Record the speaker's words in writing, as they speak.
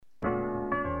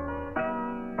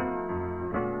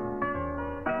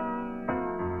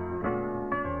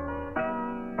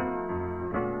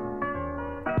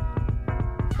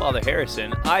Father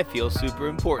Harrison, I feel super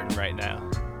important right now.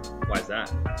 Why is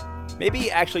that?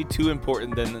 Maybe actually too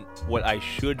important than what I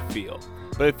should feel.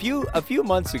 But a few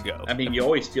months ago... I mean, you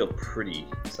always feel pretty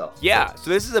self-important. Yeah, so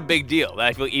this is a big deal that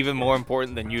I feel even more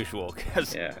important than usual.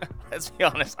 Because, let's be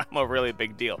honest, I'm a really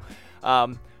big deal.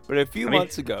 But a few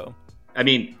months ago... I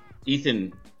mean,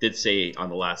 Ethan did say on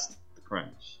the last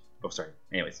Crunch... Oh, sorry.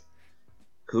 Anyways.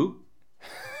 Who?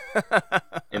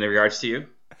 In regards to you?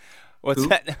 What's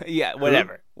that? Yeah,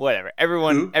 whatever. Who? Whatever.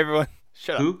 Everyone,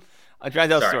 shut up. I'm trying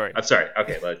to tell a story. I'm sorry.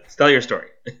 Okay, let's tell your story.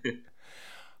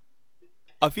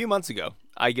 A few months ago,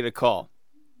 I get a call.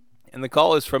 And the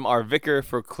call is from our vicar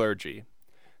for clergy.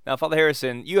 Now, Father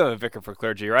Harrison, you have a vicar for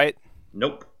clergy, right?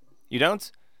 Nope. You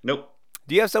don't? Nope.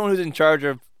 Do you have someone who's in charge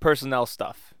of personnel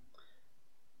stuff?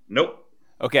 Nope.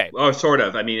 Okay. Oh, sort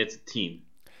of. I mean, it's a team.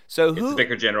 So it's the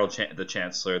vicar general, the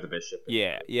chancellor, the bishop.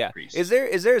 Yeah. The priest. Is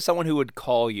there someone who would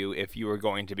call you if you were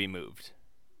going to be moved?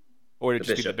 Or did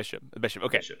you speak to the bishop? The bishop.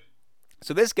 Okay. Bishop.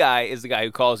 So this guy is the guy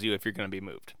who calls you if you're going to be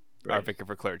moved. Right. Our vicar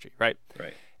for clergy, right?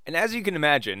 Right. And as you can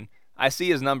imagine, I see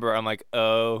his number. I'm like,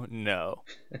 oh, no.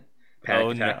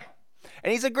 Panic attack. No.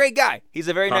 And he's a great guy. He's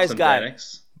a very nice guy.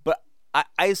 Panics. But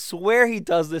I swear he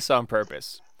does this on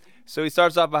purpose. So he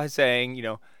starts off by saying,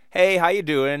 hey, how you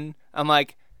doing? I'm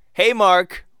like, hey,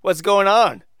 Mark, what's going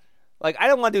on? Like, I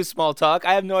don't want to do small talk.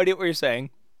 I have no idea what you're saying.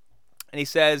 And he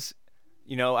says,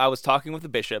 I was talking with the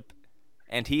bishop,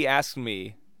 and he asked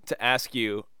me to ask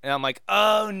you. And I'm like,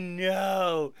 oh,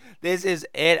 no, this is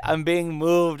it. I'm being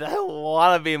moved. I don't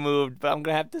want to be moved, but I'm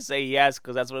going to have to say yes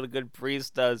because that's what a good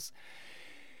priest does.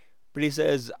 But he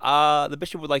says, the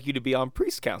bishop would like you to be on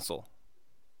priest council.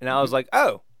 And I was like,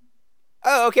 oh,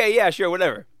 okay, yeah, sure,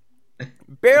 whatever.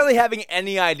 Barely having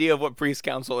any idea of what priest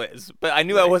council is, but I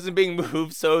knew I wasn't being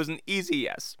moved, so it was an easy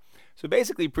yes. So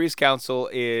basically, priest council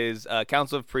is a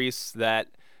council of priests that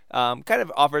kind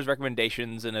of offers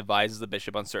recommendations and advises the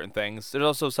bishop on certain things. There's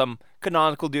also some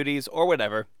canonical duties or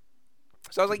whatever.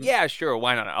 So I was like, yeah, sure,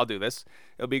 why not? I'll do this.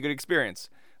 It'll be a good experience.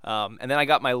 And then I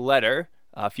got my letter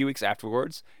a few weeks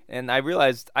afterwards, and I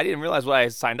didn't realize what I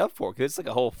had signed up for, because it's like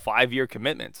a whole 5-year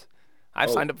commitment. I've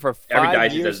signed up for 5 years. Every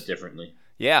diocese does it differently.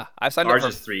 Yeah, I've signed up for...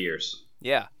 Ours is 3 years.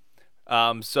 Yeah.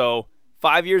 So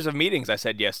 5 years of meetings I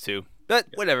said yes to. But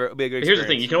whatever, it'll be a good experience. Here's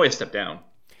the thing, you can always step down.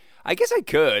 I guess I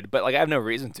could, but I have no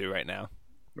reason to right now.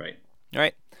 Right. All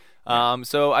right.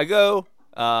 So I go,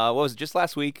 what was it, just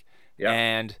last week? Yeah.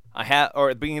 And at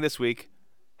the beginning of this week,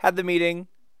 had the meeting.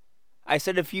 I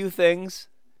said a few things.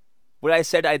 What I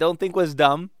said I don't think was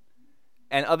dumb.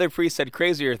 And other priests said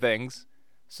crazier things.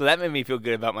 So that made me feel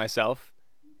good about myself.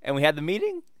 And we had the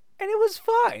meeting, and it was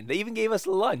fine. They even gave us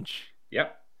lunch.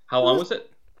 Yep. How long was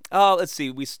it? Oh, let's see.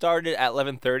 We started at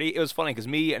 11:30. It was funny because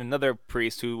me and another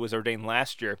priest who was ordained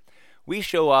last year, we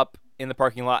show up in the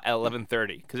parking lot at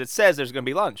 11:30 because it says there's going to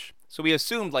be lunch. So we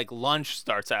assumed lunch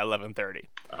starts at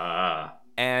 11:30.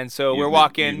 And so we're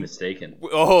walking. You're mistaken.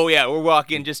 Oh yeah, we're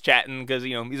walking, just chatting because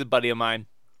he's a buddy of mine.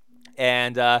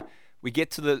 And we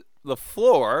get to the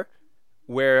floor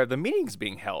where the meeting's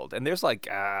being held, and there's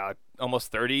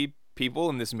almost 30 people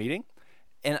in this meeting,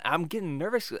 and I'm getting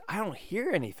nervous because I don't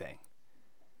hear anything.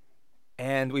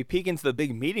 And we peek into the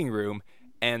big meeting room,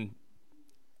 and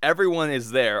everyone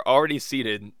is there, already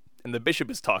seated, and the bishop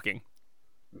is talking.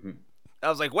 Mm-hmm. I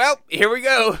was like, well, here we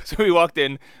go. So we walked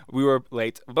in. We were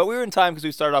late, but we were in time because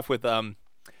we started off with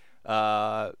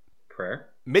prayer.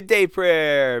 Midday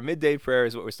prayer. Midday prayer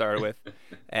is what we started with.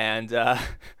 And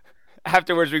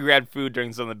afterwards, we grabbed food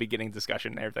during some of the beginning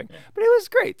discussion and everything. Yeah. But it was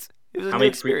great. It was a good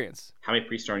experience. How many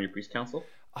priests are on your priest council?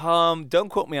 Don't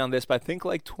quote me on this, but I think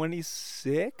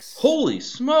 26. Holy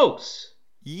smokes!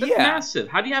 Yeah, that's massive.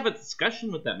 How do you have a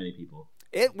discussion with that many people?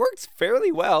 It works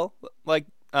fairly well.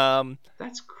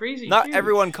 That's crazy. Not huge.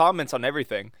 Everyone comments on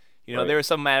everything. Right. There were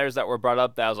some matters that were brought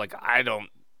up that I was like, I don't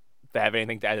have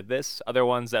anything to add to this. Other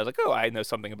ones that I was like, oh, I know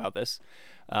something about this.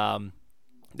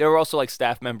 There were also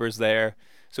staff members there.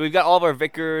 So we've got all of our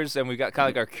vicars, and we've got kind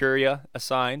of our curia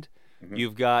assigned. Mm-hmm.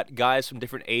 You've got guys from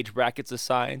different age brackets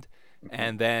assigned.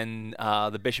 And then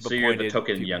the bishop appointed... So you're the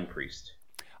token young priest.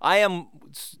 I am...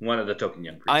 One of the token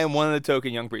young priests. I am one of the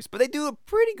token young priests. But they do a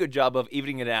pretty good job of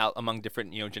evening it out among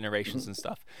different generations and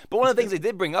stuff. But one of the things they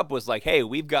did bring up was hey,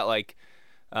 we've got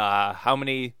how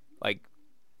many...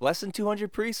 less than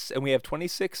 200 priests, and we have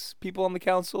 26 people on the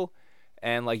council.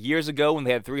 And years ago when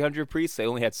they had 300 priests, they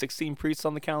only had 16 priests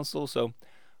on the council. So,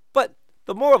 but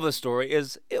the moral of the story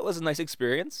is it was a nice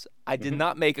experience. I did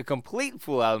not make a complete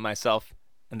fool out of myself.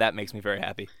 And that makes me very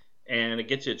happy. And it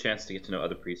gets you a chance to get to know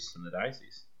other priests in the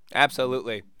diocese.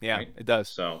 Absolutely. Yeah, right? It does.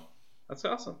 So that's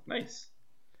awesome. Nice.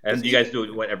 And you guys do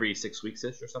it, what, every 6 weeks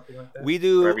ish or something like that? We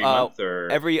do or every month or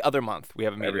every other month. We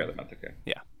have a meeting. every other month. Okay.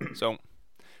 Yeah. So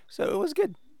it was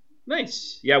good.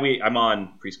 Nice. Yeah, I'm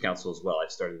on priest council as well. I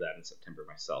started that in September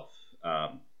myself.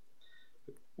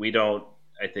 We don't,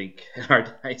 I think, in our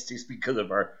diocese because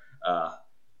of our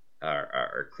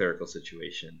clerical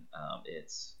situation.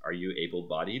 It's, are you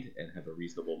able-bodied and have a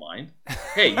reasonable mind?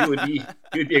 Hey, you would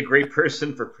be a great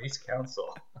person for priest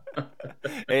council.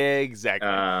 Exactly.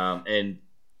 And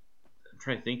I'm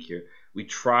trying to think here. We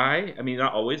try, I mean,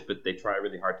 not always, but they try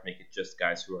really hard to make it just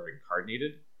guys who are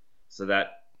incarnated. So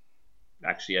that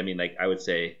actually, I mean, like, I would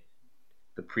say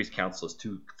the priest council is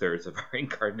 2/3 of our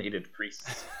incarnated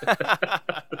priests.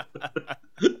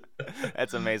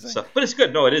 That's amazing. So, but it's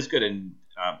good. No, it is good. And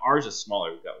ours is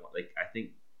smaller. We've got, like, I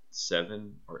think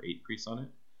 7 or 8 priests on it.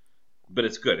 But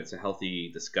it's good. It's a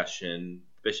healthy discussion.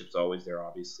 The bishop's always there,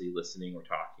 obviously, listening or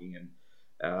talking.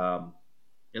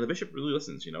 And the bishop really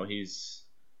listens, you know.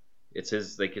 It's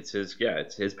his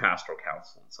pastoral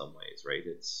council in some ways, right?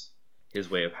 It's his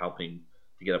way of helping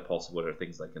to get a pulse of what are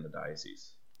things like in the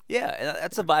diocese. Yeah, and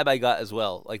that's a vibe I got as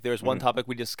well. Like, there's one topic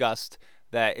we discussed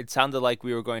that it sounded like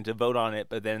we were going to vote on it,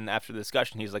 but then after the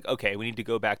discussion, he's like, okay, we need to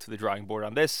go back to the drawing board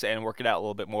on this and work it out a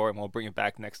little bit more, and we'll bring it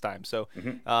back next time. So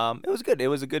it was good. It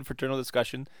was a good fraternal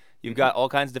discussion. You've got all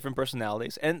kinds of different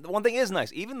personalities. And one thing is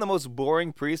nice, even the most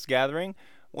boring priest gathering,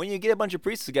 when you get a bunch of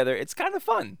priests together, it's kind of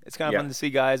fun. It's kind of fun to see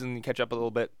guys and catch up a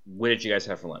little bit. What did you guys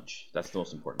have for lunch? That's the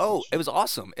most important Oh, question. it was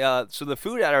awesome. So the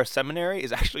food at our seminary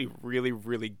is actually really,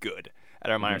 really good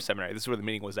at our minor seminary. This is where the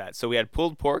meeting was at. So we had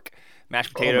pulled pork,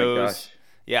 mashed potatoes. Oh my gosh.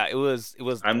 Yeah, it was.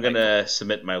 I'm gonna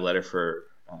submit my letter for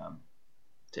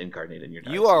to incarnate in your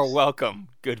diocese. You are welcome,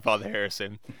 good Father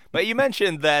Harrison. But you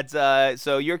mentioned that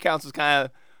so your council's kind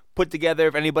of put together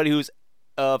of anybody who's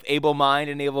of able mind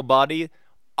and able body.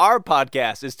 Our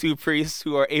podcast is 2 priests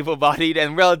who are able-bodied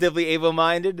and relatively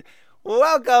able-minded.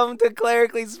 Welcome to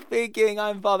Clerically Speaking.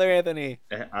 I'm Father Anthony.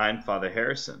 I'm Father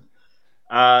Harrison.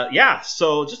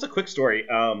 So just a quick story.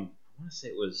 I want to say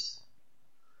it was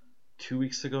 2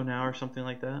 weeks ago now or something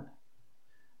like that.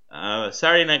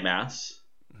 Saturday night Mass.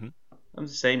 I'm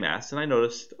just saying Mass, and I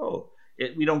noticed,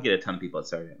 we don't get a ton of people at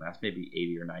Saturday night Mass, maybe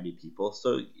 80 or 90 people.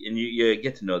 So, and you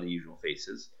get to know the usual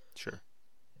faces. Sure.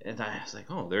 And I was like,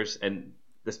 and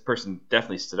this person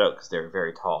definitely stood out because they were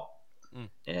very tall.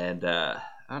 And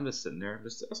I'm just sitting there,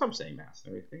 so I'm saying Mass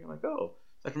and everything. I'm like,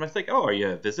 after my think, are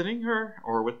you visiting her,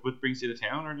 or what brings you to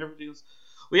town, or everything else?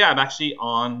 Well, yeah, I'm actually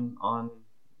on.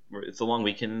 It's a long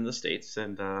weekend in the States,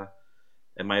 and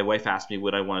my wife asked me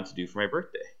what I wanted to do for my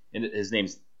birthday, and his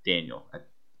name's Daniel. I'm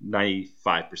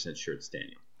 95% sure it's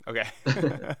Daniel. Okay.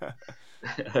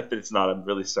 If it's not, I'm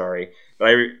really sorry, but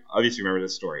I obviously remember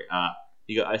this story.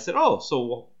 I said,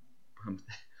 so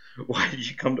why did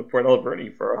you come to Port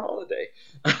Alberni for a holiday?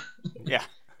 Yeah.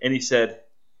 And he said,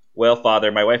 well,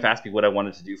 Father, my wife asked me what I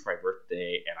wanted to do for my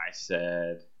birthday, and I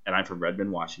said, and I'm from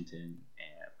Redmond, Washington,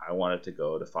 and I wanted to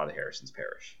go to Father Harrison's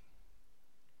parish.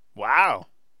 Wow.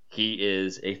 He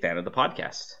is a fan of the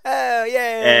podcast. Oh,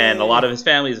 yay. And a lot of his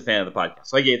family is a fan of the podcast.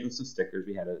 So I gave them some stickers.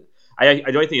 We had the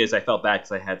only thing is I felt bad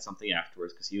because I had something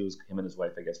afterwards because him and his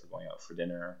wife, I guess, were going out for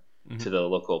dinner to the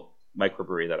local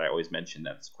microbrewery that I always mention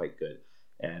that's quite good.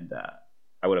 And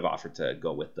I would have offered to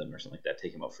go with them or something like that,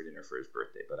 take him out for dinner for his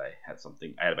birthday. But I had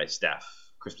my staff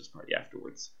Christmas party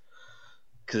afterwards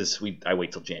because I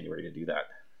wait till January to do that.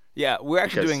 Yeah, we're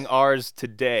actually doing ours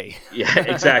today. Yeah,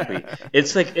 exactly.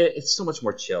 It's like it's so much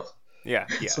more chill. Yeah,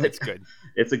 it's good.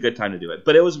 It's a good time to do it.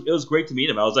 But it was great to meet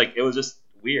him. I was like, it was just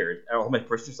weird. And all my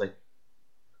parishioners like,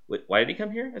 wait, why did he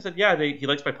come here? I said, yeah, he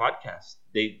likes my podcast.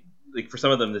 They like for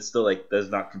some of them, it's still like does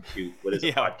not compute. What is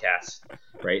a podcast,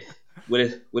 right? What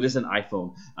is an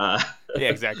iPhone? Yeah,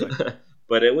 exactly.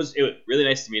 But it was really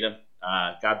nice to meet him.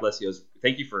 God bless you.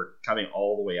 Thank you for coming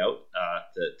all the way out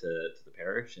to the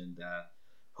parish, and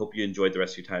hope you enjoyed the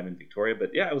rest of your time in Victoria.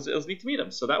 But yeah, it was neat to meet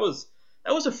him. So that was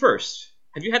a first.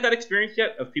 Have you had that experience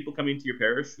yet of people coming to your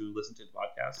parish who listen to the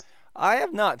podcast? I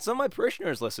have not. Some of my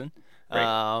parishioners listen,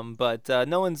 right. But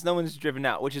no one's driven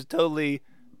out, which is totally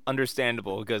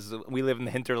understandable because we live in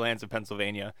the hinterlands of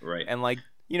Pennsylvania, right? And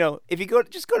if you go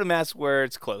to Mass where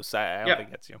it's close, I don't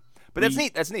think that's But that's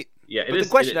neat. That's neat. Yeah, it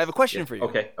is. I have a question for you.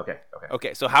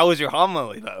 Okay. So how was your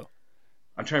homily though?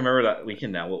 I'm trying to remember that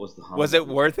weekend now. What was the homily? Was it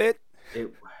worth it?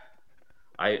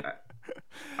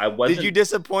 I wasn't. Did you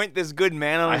disappoint this good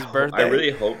man on his birthday? I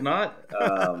really hope not.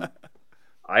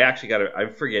 I actually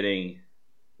I'm forgetting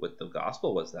what the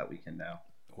gospel was that weekend now.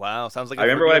 Wow, sounds like I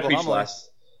remember what I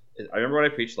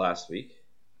preached last week.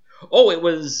 Oh, it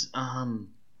was I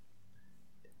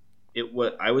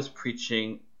was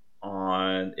preaching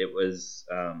on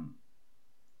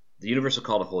The Universal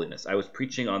Call to Holiness. I was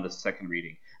preaching on the second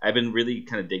reading. I've been really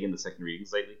kind of digging the second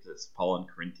readings lately because it's Paul and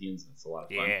Corinthians, and it's a lot of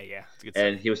fun. Yeah. It's good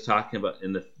And stuff. he was talking about,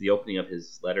 in the opening of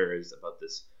his letter, is about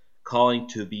this calling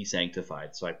to be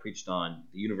sanctified. So I preached on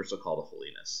the Universal Call to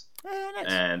Holiness. Nice.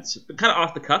 And so, kind of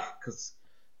off the cuff because,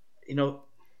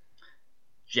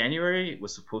 January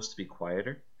was supposed to be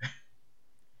quieter.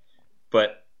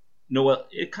 But, well,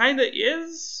 it kind of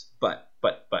is, but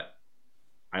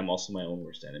I'm also my own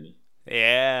worst enemy.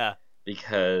 Yeah.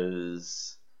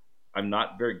 Because I'm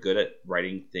not very good at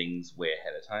writing things way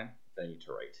ahead of time that I need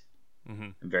to write. Mm-hmm.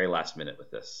 I'm very last minute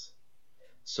with this.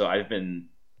 So I've been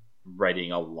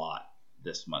writing a lot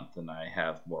this month, and I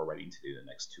have more writing to do the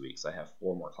next 2 weeks. I have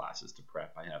 4 more classes to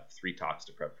prep. I have 3 talks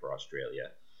to prep for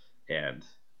Australia, and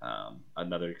I'm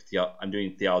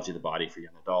doing Theology of the Body for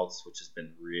young adults, which has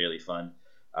been really fun.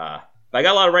 But I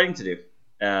got a lot of writing to do.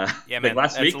 Yeah, man.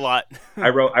 Last that's week, a lot. I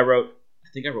wrote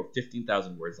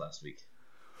 15,000 words last week.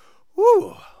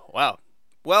 Woo. Wow.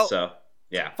 Well, So,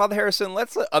 yeah. Father Harrison,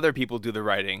 let's let other people do the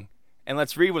writing, and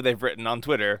let's read what they've written on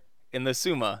Twitter in the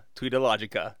Summa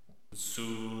Tweetologica.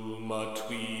 Summa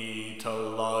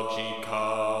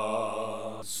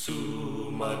Tweetologica.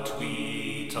 Summa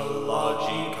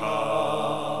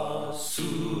Tweetologica.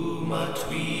 Summa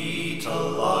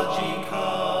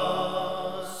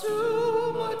Tweetologica.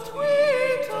 Summa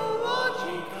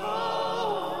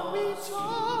Tweetologica. We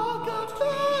talk about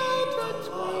the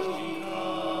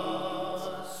tweets.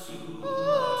 Summa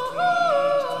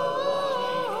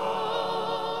Tweetologica.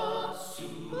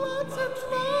 Lots of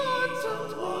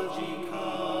Tweetologica.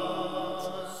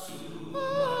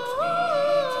 Summa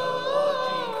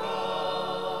Tweetologica.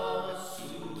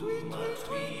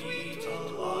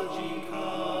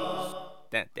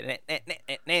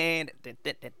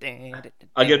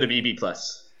 I'll give it a BB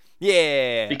plus.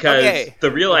 Yeah. Because okay.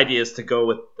 the real idea is to go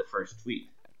with the first tweet.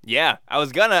 Yeah, I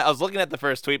was looking at the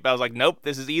first tweet, but I was like, nope,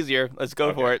 this is easier. Let's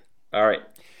go for it. All right.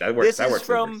 That works.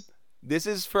 This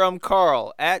is from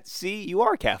Carl at See You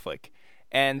Are Catholic.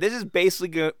 And this is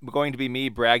basically going to be me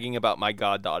bragging about my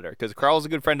goddaughter, because Carl's a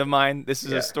good friend of mine. This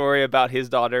is a story about his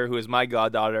daughter, who is my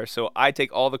goddaughter, so I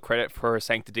take all the credit for her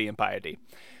sanctity and piety.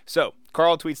 So,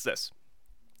 Carl tweets this.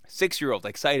 6-year-old,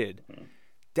 excited.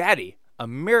 Daddy, a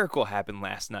miracle happened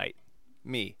last night.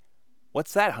 Me.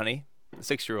 What's that, honey? The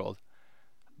 6-year-old.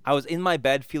 I was in my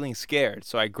bed feeling scared,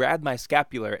 so I grabbed my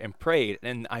scapular and prayed,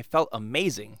 and I felt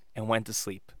amazing and went to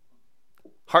sleep.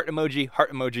 Heart emoji,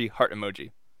 heart emoji, heart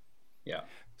emoji. Yeah.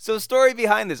 So story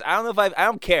behind this. I don't know if I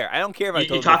don't care. I don't care if I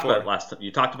told you talked before. about it last time.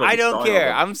 You talked about it. I don't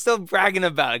care. I'm still bragging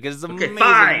about it because it's amazing.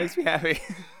 Fine. It makes me happy.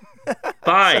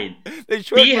 Fine.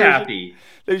 Be happy.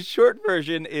 The short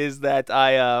version is that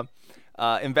I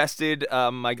invested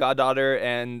my goddaughter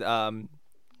and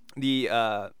his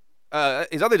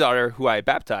other daughter, who I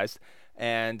baptized,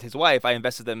 and his wife. I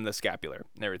invested them in the scapular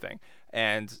and everything.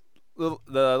 And the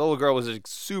little girl was like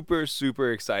super,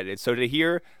 super excited. So to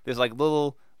hear this like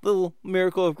little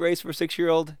miracle of grace for a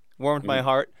 6-year-old warmed my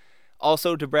heart.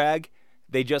 Also to brag,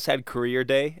 they just had career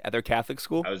day at their Catholic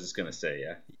school. I was just gonna say,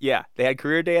 yeah. Yeah, they had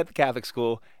career day at the Catholic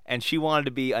school, and she wanted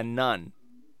to be a nun.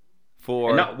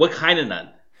 What kind of nun?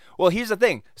 Well, here's the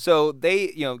thing. So they,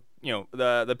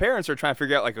 the parents are trying to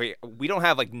figure out, like, we don't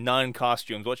have like nun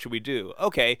costumes. What should we do?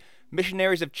 Okay,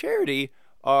 missionaries of charity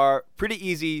are pretty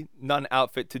easy nun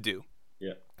outfit to do.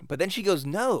 Yeah. But then she goes,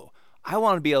 no, I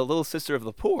want to be a little sister of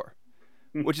the poor,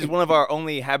 which is one of our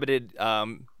only habited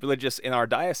religious in our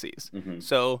diocese. Mm-hmm.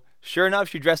 So sure enough,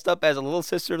 she dressed up as a little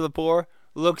sister of the poor,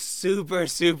 looks super,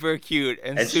 super cute.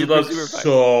 And super, she looks super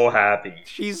so happy.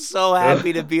 She's so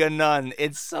happy to be a nun.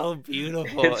 It's so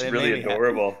beautiful. It's really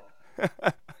adorable.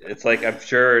 It's like, I'm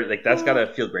sure like that's got to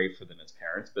feel great for them as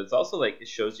parents, but it's also like it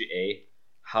shows you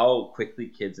how quickly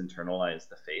kids internalize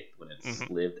the faith when it's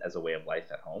lived as a way of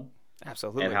life at home.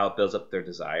 Absolutely. And how it builds up their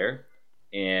desire.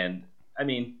 And I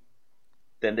mean,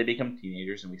 then they become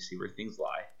teenagers and we see where things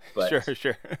lie. But,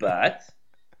 sure. But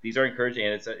these are encouraging,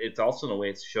 and it's also in a way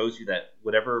it shows you that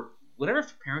whatever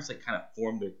parents like kind of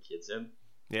form their kids in.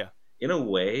 Yeah. In a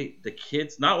way, the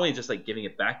kids not only just like giving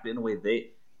it back, but in a way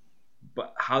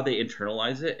but how they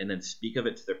internalize it and then speak of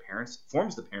it to their parents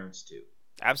forms the parents too.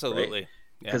 Absolutely. Right?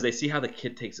 Because they see how the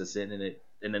kid takes us in,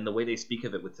 and then the way they speak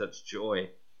of it with such joy,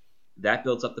 that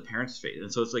builds up the parents' faith.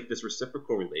 And so it's like this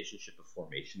reciprocal relationship of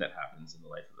formation that happens in the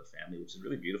life of the family, which is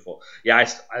really beautiful. Yeah,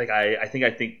 I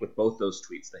think with both those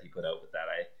tweets that he put out with that,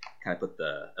 I kind of put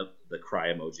the cry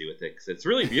emoji with it because it's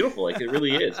really beautiful. Like, it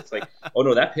really is. It's like, oh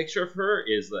no, that picture of her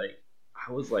is like,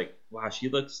 I was like, wow, she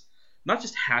looks not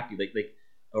just happy, like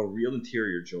a real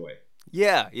interior joy.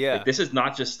 Yeah. Like, this is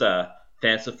not just a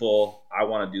fanciful, I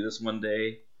want to do this one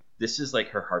day. This is like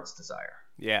her heart's desire.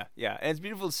 Yeah, yeah, and it's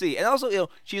beautiful to see. And also,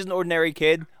 she's an ordinary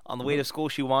kid. On the way to school,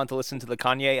 she wanted to listen to the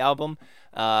Kanye album,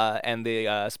 and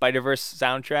the Spider-Verse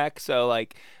soundtrack. So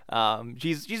like,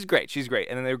 she's great. She's great,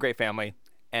 and then they're a great family.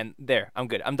 And there, I'm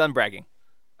good. I'm done bragging.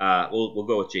 We'll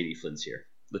go with J.D. Flynn's here.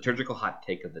 Liturgical hot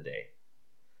take of the day: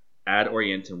 Ad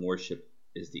orientem worship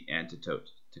is the antidote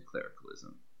to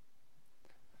clericalism.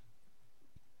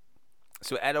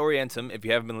 So ad orientem, if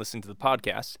you haven't been listening to the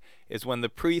podcast, is when the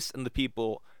priest and the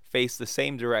people face the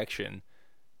same direction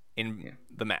in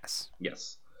the mass.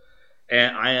 Yes.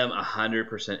 And I am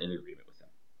 100% in agreement with him.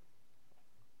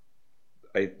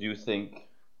 I do think,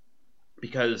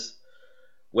 because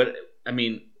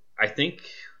I think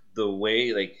the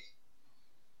way, like,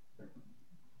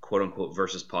 quote unquote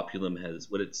versus populum has,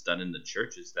 what it's done in the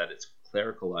church is that it's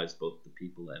clericalized both the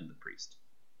people and the priest.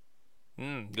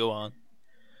 Go on.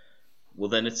 Well,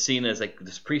 then it's seen as like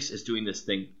this priest is doing this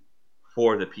thing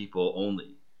for the people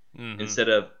only. Instead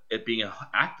of it being an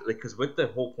act, like, because with the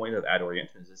whole point of ad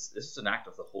orientem is this is an act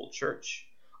of the whole church,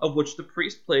 of which the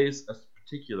priest plays a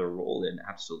particular role in,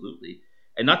 absolutely,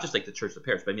 and not just like the church, the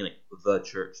parish, but I mean like the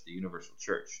church, the universal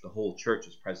church. The whole church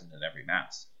is present in every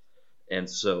mass, and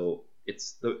so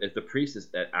it's the priest is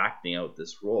acting out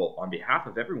this role on behalf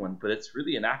of everyone, but it's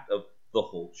really an act of the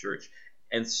whole church.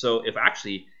 And so, if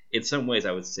actually, in some ways,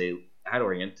 I would say ad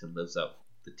orientem lives up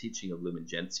the teaching of Lumen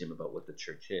Gentium about what the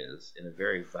church is in a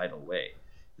very vital way.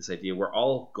 This idea we're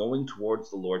all going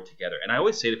towards the Lord together. And I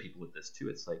always say to people with this too,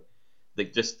 it's like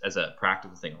just as a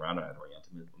practical thing around ad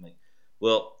orientem, I'm like,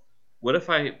 well, what if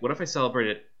I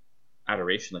celebrated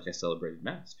adoration like I celebrated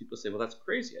Mass? People say, well, that's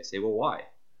crazy. I say, well, why?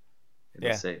 And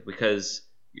they say, because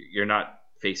you're not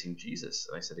facing Jesus.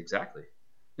 And I said, exactly.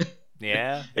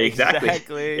 Yeah,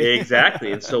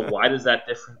 exactly. And so why does that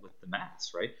differ with the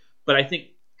Mass, right? But I think,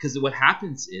 because what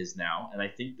happens is now, and I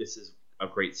think this is a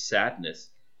great sadness,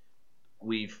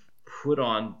 we've put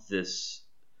on this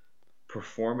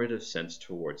performative sense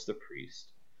towards the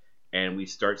priest, and we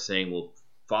start saying, well,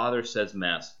 Father says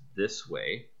Mass this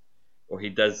way, or he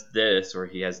does this, or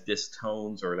he has this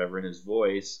tones or whatever in his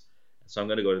voice, so I'm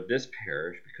going to go to this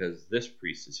parish because this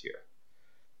priest is here.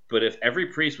 But if every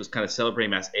priest was kind of celebrating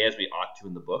Mass as we ought to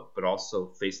in the book, but also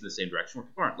facing the same direction where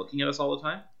people aren't looking at us all the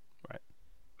time, right?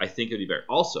 I think it'd be better.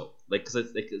 Also, like,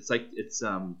 because it's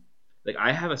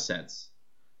I have a sense.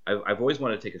 I've always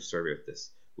wanted to take a survey with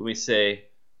this. When we say,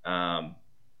 oh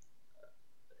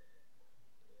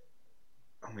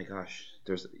my gosh,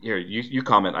 there's here. You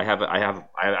comment.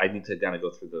 I need to kind of go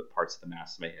through the parts of the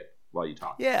Mass in my head while you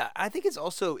talk. Yeah, I think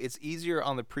it's easier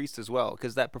on the priest as well,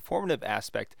 because that performative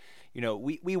aspect,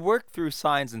 we work through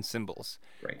signs and symbols,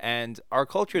 right? And our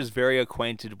culture is very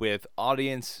acquainted with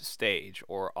audience stage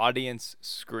or audience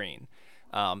screen,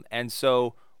 and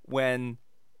so when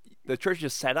the church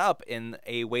is set up in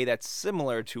a way that's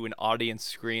similar to an audience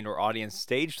screen or audience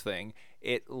stage thing,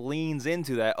 it leans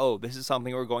into that. Oh, this is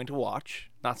something we're going to watch,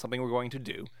 not something we're going to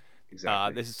do.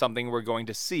 Exactly. This is something we're going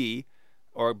to see,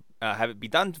 or have it be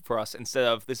done for us, instead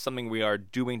of this is something we are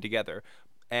doing together.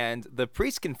 And the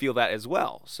priest can feel that as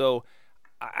well. So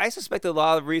I suspect a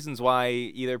lot of reasons why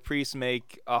either priests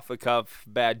make off-the-cuff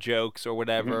bad jokes or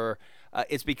whatever,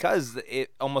 it's because it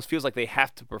almost feels like they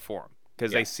have to perform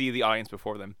because they see the audience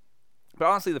before them. But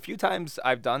honestly, the few times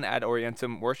I've done ad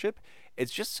orientem worship,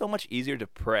 it's just so much easier to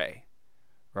pray,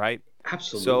 right?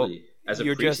 Absolutely. So as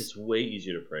a priest, it's way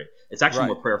easier to pray. It's actually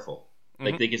more prayerful.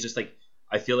 Like, it's just like,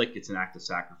 I feel like it's an act of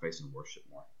sacrifice and worship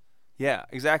more. Yeah,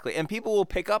 exactly. And people will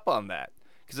pick up on that.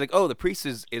 Because, like, oh, the priest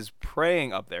is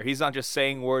praying up there. He's not just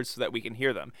saying words so that we can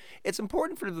hear them. It's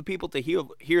important for the people to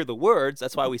hear the words.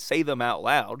 That's why we say them out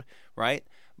loud, right?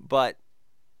 But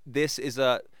this is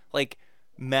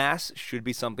Mass should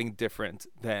be something different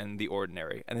than the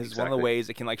ordinary. And this is one of the ways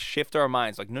it can, like, shift our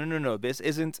minds. Like, no, this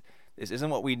isn't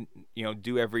what we,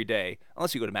 do every day.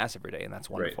 Unless you go to Mass every day, and that's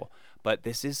wonderful. Right. But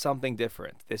this is something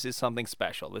different. This is something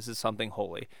special. This is something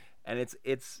holy. And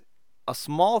it's a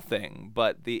small thing,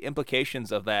 but the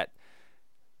implications of that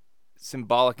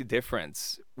symbolic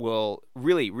difference will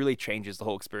really, really changes the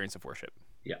whole experience of worship.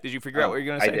 Yeah. Did you figure out what you're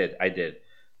going to say? I did.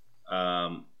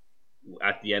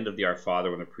 At the end of the Our Father,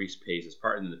 when the priest pays his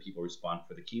part, and then the people respond,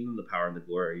 "For the kingdom, the power, and the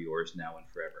glory are yours now and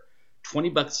forever."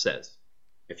 $20 says,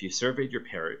 if you surveyed your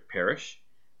parish,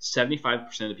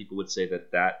 75% of the people would say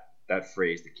that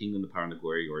phrase, "the kingdom, the power, and the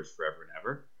glory are yours forever and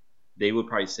ever," they would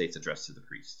probably say it's addressed to the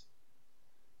priest.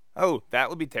 Oh, that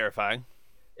would be terrifying.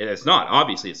 And it's not.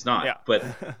 Obviously, it's not. Yeah. But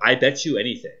I bet you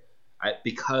anything,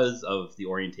 because of the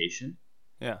orientation.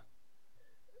 Yeah.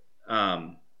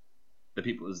 The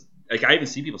people like I even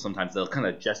see people sometimes they'll kind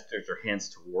of gesture their hands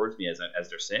towards me as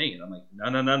they're saying it. I'm like, no.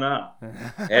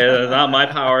 And not my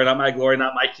power, not my glory,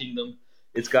 not my kingdom.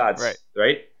 It's God's,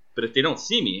 right? But if they don't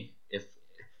see me,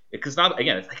 because not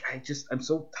again, it's like I'm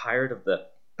so tired of the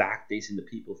back facing the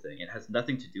people thing. It has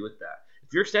nothing to do with that.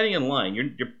 If you're standing in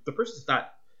line, the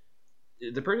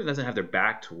person doesn't have their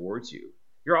back towards you.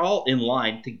 You're all in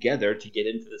line together to get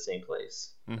into the same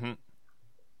place. Mm-hmm.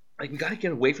 Like we got to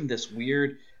get away from this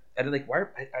weird. And like why?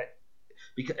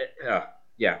 Because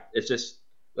it's just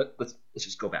let's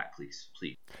just go back, please.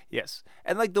 Yes,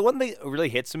 and like the one thing that really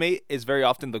hits me is very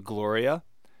often the Gloria,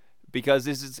 because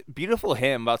this is beautiful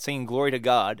hymn about singing glory to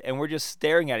God, and we're just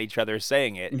staring at each other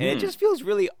saying it, and it just feels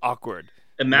really awkward.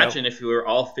 Imagine if we were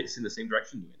all facing the same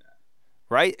direction doing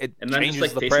that, right? It and then changes just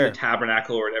like the facing prayer. the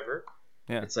tabernacle or whatever.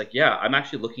 Yeah, it's like I'm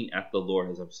actually looking at the Lord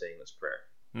as I'm saying this prayer.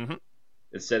 Mm-hmm.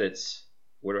 Instead, it's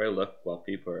where do I look while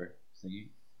people are singing?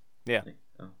 Yeah. Like,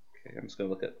 okay, I'm just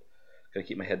gonna gotta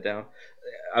keep my head down.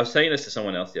 I was saying this to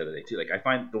someone else the other day too. Like I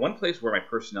find the one place where my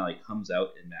personality comes out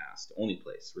in mass, the only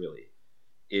place really,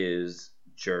 is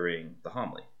during the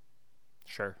homily.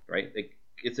 Sure. Right? Like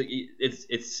it's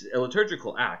a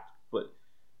liturgical act, but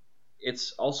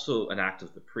it's also an act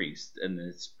of the priest and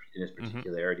its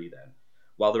particularity. Then,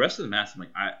 while the rest of the mass, I'm like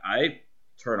I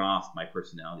turn off my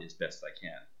personality as best I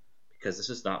can, because this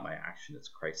is not my action; it's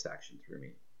Christ's action through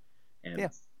me. And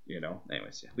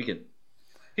anyways, we can.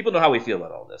 People know how we feel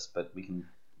about all this, but we can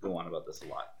go on about this a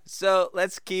lot. So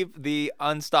let's keep the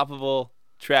unstoppable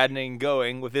tradening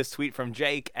going with this tweet from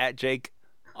Jake at Jake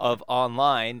of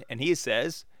Online, and he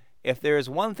says, "If there is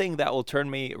one thing that will turn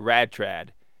me rad trad,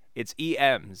 it's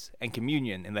EMs and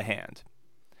communion in the hand."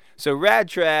 So rad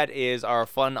trad is our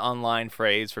fun online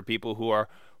phrase for people who are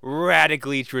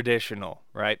radically traditional,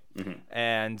 right? Mm-hmm.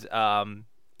 And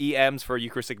EMs for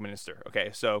Eucharistic minister. Okay,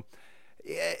 so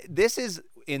this is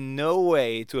in no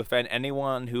way to offend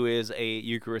anyone who is a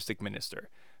Eucharistic minister,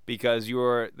 because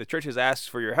the church has asked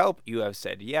for your help. You have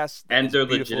said yes. And they're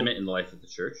legitimate in the life of the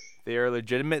church. They are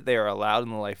legitimate. They are allowed in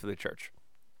the life of the church.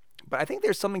 But I think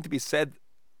there's something to be said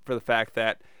for the fact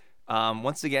that,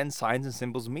 once again, signs and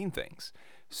symbols mean things.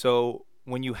 So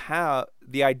when you have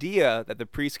the idea that the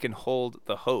priest can hold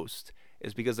the host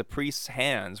is because the priest's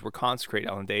hands were consecrated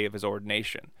on the day of his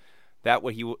ordination. That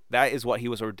is what he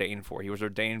was ordained for. He was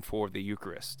ordained for the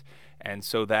Eucharist, and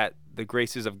so that the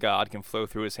graces of God can flow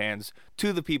through his hands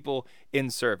to the people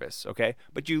in service. Okay,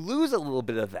 but you lose a little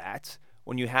bit of that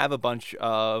when you have a bunch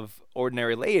of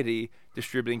ordinary laity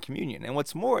distributing communion. And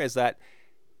what's more is that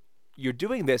you're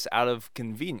doing this out of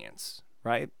convenience,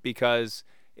 right? Because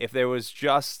if there was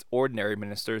just ordinary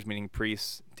ministers, meaning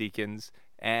priests, deacons,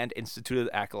 and instituted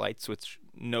acolytes, which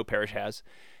no parish has,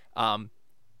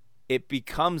 it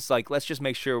becomes like, let's just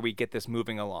make sure we get this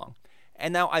moving along.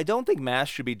 And now I don't think Mass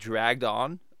should be dragged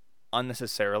on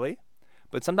unnecessarily,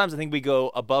 but sometimes I think we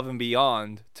go above and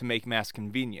beyond to make Mass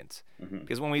convenient. Mm-hmm.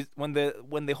 Because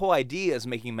when the whole idea is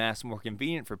making Mass more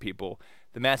convenient for people,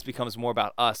 the Mass becomes more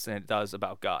about us than it does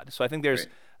about God. So I think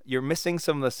you're missing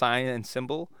some of the sign and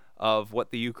symbol of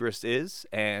what the Eucharist is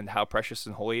and how precious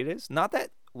and holy it is. Not that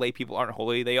lay people aren't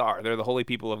holy; they are. They're the holy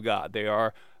people of God. They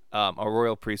are a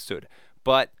royal priesthood,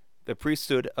 but the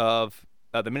priesthood of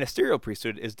the ministerial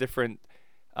priesthood is different,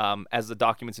 as the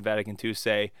documents in Vatican II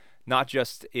say, not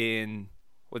just in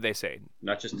what they say,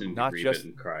 not just in degree,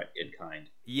 but in kind.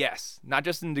 Yes, not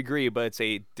just in degree, but it's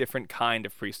a different kind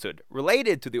of priesthood,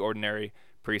 related to the ordinary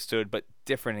priesthood, but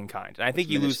different in kind. And I think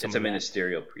you lose some of that. It's a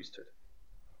ministerial priesthood,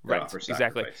 right?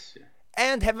 Exactly. Yeah.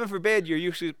 And heaven forbid your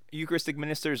Eucharistic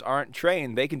ministers aren't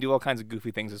trained; they can do all kinds of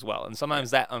goofy things as well, and sometimes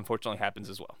that unfortunately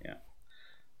happens as well. Yeah.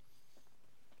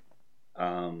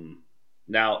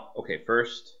 Now, okay,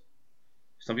 first,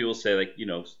 some people say, like,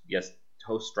 yes,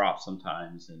 toast drops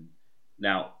sometimes. And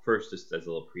now, first, just as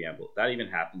a little preamble, that even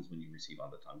happens when you receive on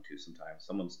the tongue, too, sometimes.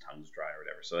 Someone's tongue's dry or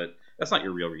whatever. So that's not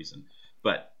your real reason.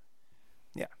 But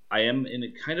yeah, I am in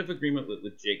a kind of agreement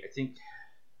with Jake. I think,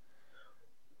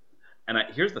 and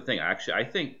here's the thing, actually, I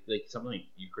think, like, something like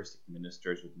Eucharistic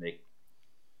ministers would make,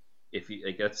 if you,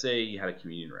 like, let's say you had a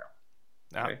communion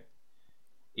rail, okay?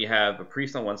 You have a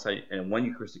priest on one side and one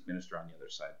Eucharistic minister on the other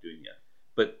side doing it.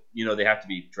 But, they have to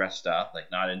be dressed up, like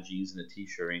not in jeans and a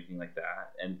t-shirt or anything like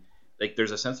that. And, like,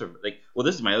 there's a sense of, like, well,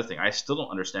 this is my other thing. I still don't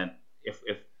understand if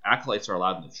acolytes are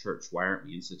allowed in the church, why aren't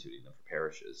we instituting them for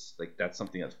parishes? Like, that's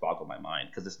something that's boggled my mind,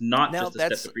 because it's not just a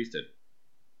step to priesthood.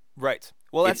 Right.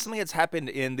 Well, that's something that's happened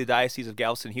in the Diocese of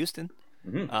Galveston, Houston.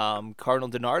 Mm-hmm. Cardinal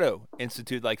DiNardo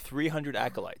instituted like 300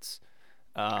 acolytes.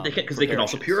 Because they can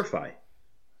also purify.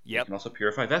 Yep. They can also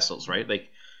purify vessels, right? Like,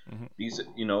 these,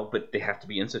 but they have to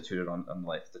be instituted on the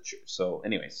life of the church. So,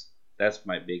 anyways, That's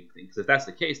my big thing. Because if that's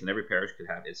the case, then every parish could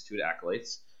have its 2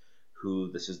 acolytes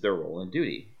who this is their role and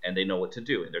duty, and they know what to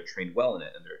do, and they're trained well in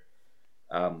it, and they're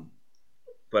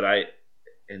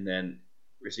and then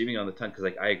receiving on the tongue, because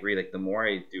like I agree, like the more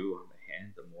I do on the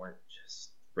hand, the more it just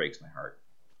breaks my heart.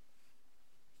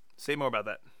 Say more about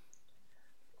that.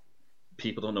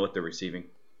 People don't know what they're receiving.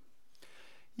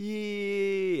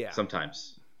 Yeah.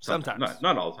 Sometimes. Sometimes.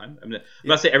 Not all the time. I'm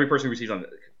not saying every person who receives on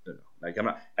the like I'm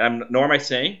not, and nor am I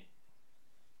saying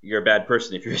you're a bad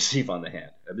person if you receive on the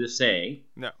hand. I'm just saying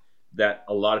that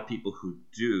a lot of people who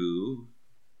do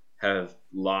have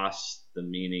lost the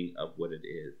meaning of what it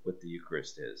is, what the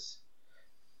Eucharist is.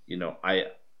 You know,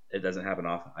 it doesn't happen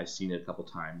often. I've seen it a couple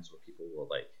times where people will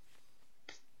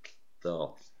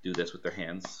they'll do this with their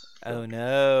hands. Oh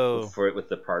no! With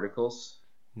the particles.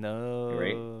 No.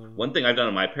 Right. One thing I've done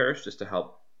in my parish just to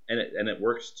help, and it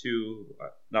works too.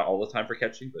 Not all the time for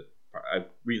catching, but I've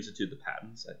reinstituted the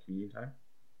patens at communion time.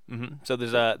 Mm-hmm. So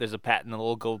there's a paten, a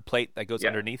little gold plate that goes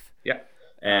underneath. Yeah.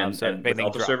 And with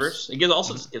altar servers, it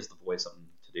gives gives the boys something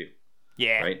to do.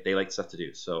 Yeah. Right. They like stuff to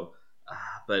do. So,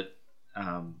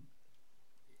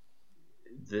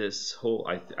 this whole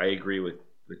I agree with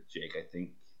Jake. I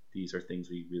think these are things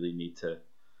we really need to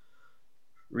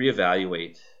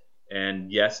reevaluate.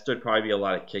 And yes, there'd probably be a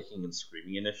lot of kicking and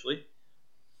screaming initially,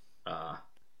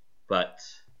 but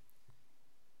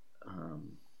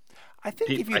I think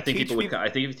if you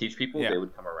teach people, they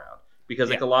would come around, because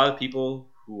like a lot of people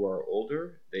who are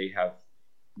older, they have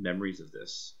memories of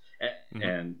this,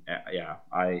 and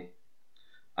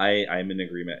I'm in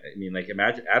agreement. I mean, like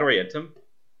imagine Ad Orientem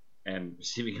and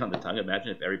receiving on the tongue. Imagine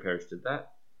if every parish did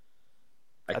that.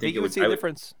 I think you would see a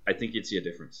difference. I think you'd see a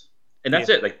difference. And that's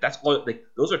it. Like that's all. Like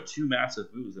those are 2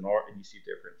 massive moves, and you see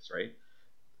a difference, right?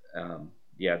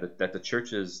 That the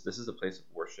church this is a place of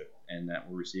worship, and that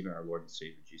we're receiving our Lord and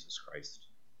Savior Jesus Christ.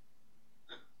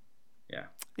 Yeah.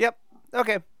 Yep.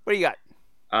 Okay. What do you got?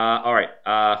 All right.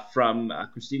 From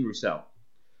Christine Roussel.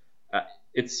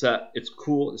 It's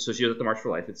cool. So she was at the March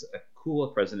for Life. It's cool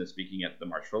a president speaking at the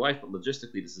March for Life, but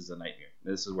logistically, this is a nightmare.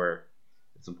 This is where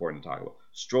it's important to talk about.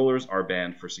 Strollers are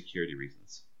banned for security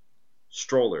reasons.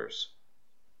 Strollers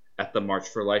at the March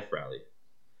for Life rally,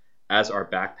 as are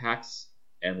backpacks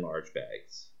and large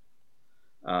bags.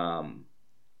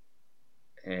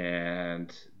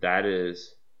 And that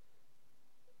is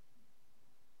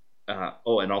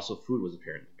and also food was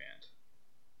apparently banned.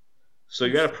 So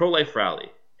you're at a pro-life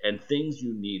rally, and things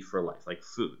you need for life, like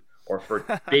food, or for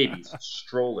babies,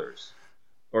 strollers,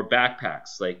 or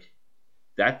backpacks, like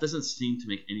that doesn't seem to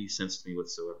make any sense to me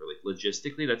whatsoever. Like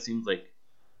logistically, that seems like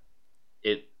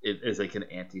it is like an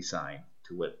anti-sign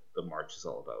to what the march is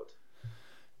all about.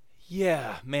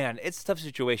 Yeah, man, it's a tough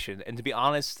situation, and to be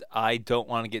honest, I don't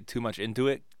want to get too much into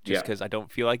it just because I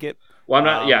don't feel like it. Well,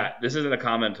 I'm not. This isn't a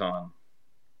comment on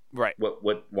right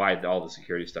why all the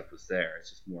security stuff was there. It's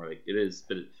just more like it is.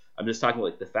 But I'm just talking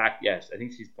about like the fact. Yes, I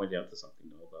think she's pointing out to something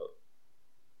though about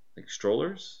like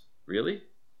strollers. Really?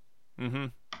 Mm-hmm.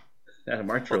 At a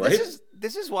March for Life?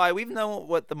 This is why we've known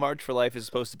what the March for Life is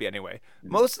supposed to be anyway.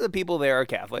 Most of the people there are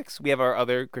Catholics. We have our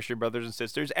other Christian brothers and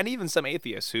sisters, and even some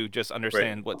atheists who just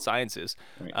understand what science is,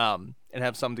 and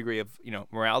have some degree of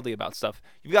morality about stuff.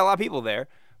 You've got a lot of people there,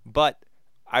 but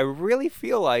I really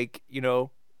feel like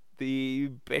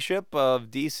the Bishop of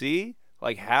D.C.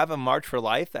 have a March for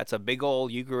Life. That's a big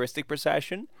old Eucharistic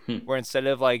procession where instead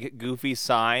of goofy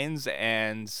signs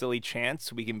and silly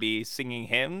chants, we can be singing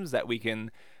hymns that we can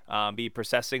be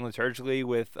processing liturgically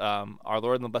with our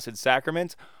Lord in the Blessed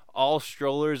Sacrament. All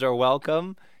strollers are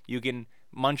welcome. You can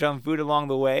munch on food along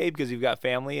the way because you've got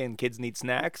family and kids need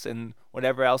snacks and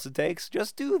whatever else it takes.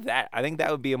 Just do that. I think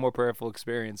that would be a more powerful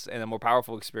experience and a more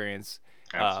powerful experience.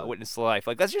 Witness to life.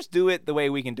 Let's just do it the way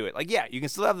we can do it. You can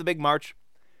still have the big march,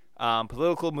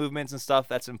 political movements and stuff.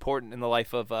 That's important in the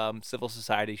life of civil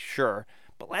society, sure.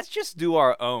 But let's just do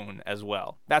our own as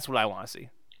well. That's what I want to see.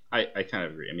 I kind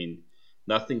of agree. I mean,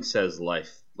 nothing says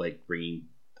life like bringing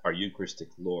our Eucharistic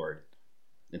Lord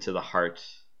into the heart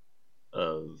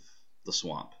of the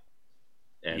swamp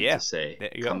and to say,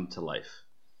 come to life.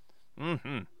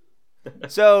 Mm-hmm.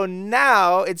 So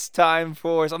now it's time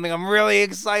for something I'm really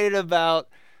excited about.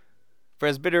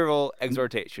 Presbyteral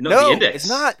exhortation. No, the index. It's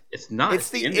not. It's not. It's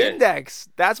the index.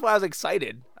 That's why I was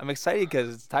excited. I'm excited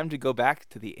because it's time to go back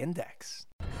to the index.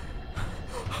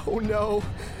 Oh no.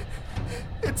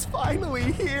 It's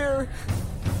finally here.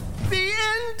 The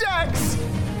index!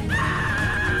 No!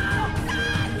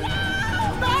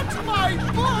 Not my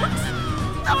books!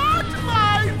 Not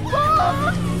my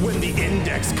books! When the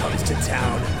index comes to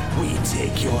town, we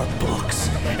take your books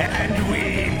and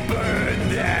we burn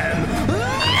them.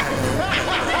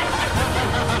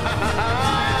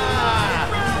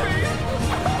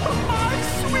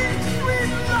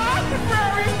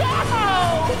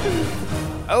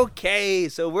 Okay,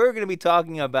 so we're going to be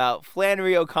talking about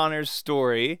Flannery O'Connor's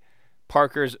story,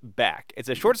 Parker's Back. It's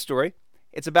a short story.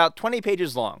 It's about 20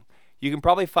 pages long. You can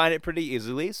probably find it pretty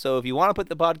easily, so if you want to put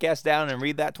the podcast down and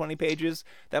read that 20 pages,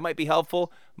 that might be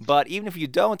helpful. But even if you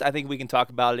don't, I think we can talk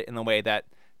about it in a way that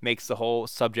makes the whole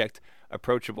subject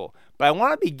approachable. But I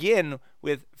want to begin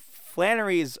with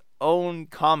Flannery's own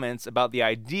comments about the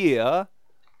idea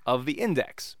of the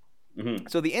index. Mm-hmm.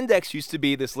 So the index used to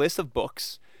be this list of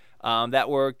books that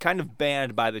were kind of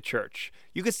banned by the church.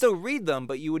 You could still read them,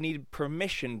 but you would need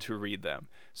permission to read them.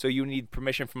 So you need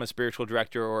permission from a spiritual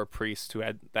director or a priest who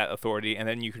had that authority, and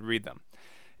then you could read them.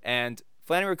 And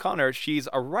Flannery O'Connor, she's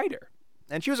a writer.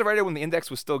 And she was a writer when the index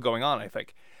was still going on, I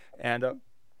think. And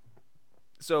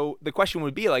so the question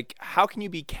would be, like, how can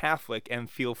you be Catholic and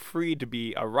feel free to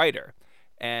be a writer?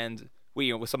 And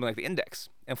with something like the index.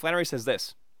 And Flannery says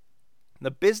this: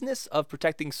 the business of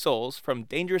protecting souls from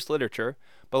dangerous literature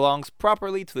belongs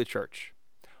properly to the church.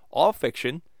 All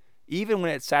fiction, even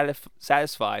when it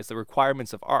satisfies the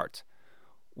requirements of art,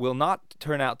 will not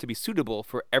turn out to be suitable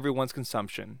for everyone's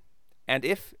consumption. And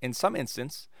if, in some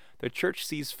instance, the church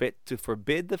sees fit to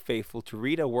forbid the faithful to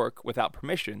read a work without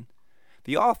permission,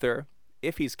 the author,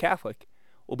 if he's Catholic,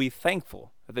 will be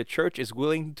thankful that the church is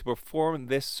willing to perform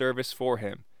this service for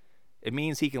him. It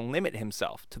means he can limit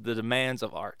himself to the demands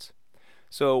of art.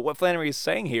 So what Flannery is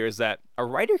saying here is that a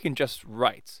writer can just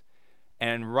write,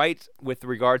 and write with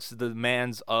regards to the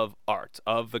demands of art,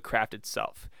 of the craft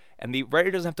itself. And the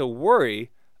writer doesn't have to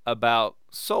worry about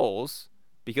souls,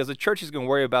 because the church is going to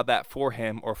worry about that for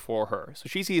him or for her. So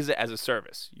she sees it as a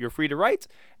service. You're free to write,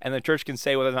 and the church can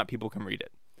say whether or not people can read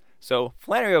it. So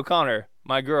Flannery O'Connor,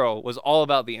 my girl, was all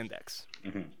about the index.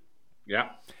 Mm-hmm. Yeah.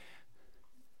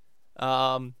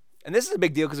 And this is a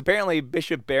big deal because apparently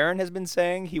Bishop Barron has been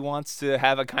saying he wants to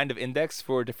have a kind of index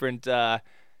for different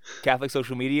Catholic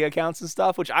social media accounts and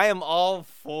stuff, which I am all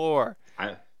for.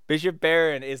 Bishop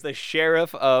Barron is the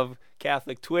sheriff of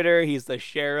Catholic Twitter. He's the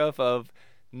sheriff of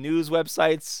news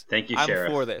websites. Thank you, I'm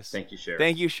Sheriff. for this. Thank you, Sheriff.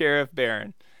 Thank you, Sheriff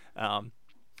Barron.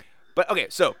 But okay,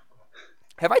 so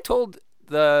have I told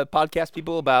the podcast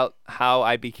people about how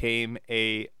I became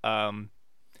an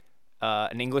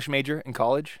English major in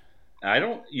college? I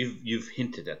don't. You've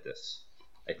hinted at this,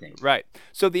 I think. Right.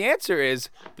 So the answer is,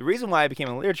 the reason why I became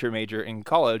a literature major in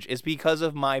college is because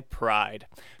of my pride.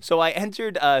 So I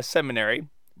entered a seminary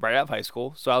right out of high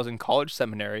school. So I was in college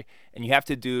seminary, and you have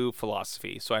to do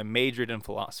philosophy. So I majored in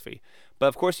philosophy. But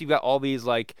of course, you've got all these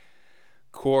like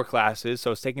core classes. So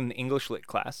I was taking an English lit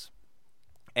class,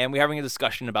 and we were having a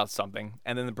discussion about something.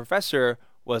 And then the professor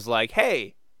was like,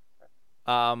 "Hey,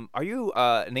 are you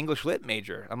an English lit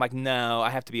major?" I'm like, "No,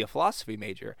 I have to be a philosophy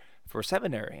major for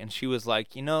seminary." And she was like,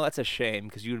 "That's a shame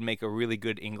because you would make a really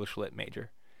good English lit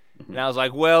major." And I was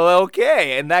like, "Well,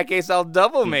 okay. In that case, I'll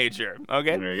double major."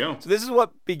 Okay. There you go. So this is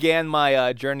what began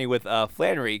my journey with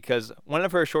Flannery, because one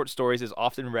of her short stories is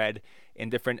often read in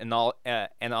different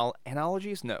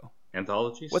anthologies. No.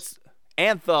 Anthologies. What's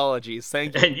anthologies?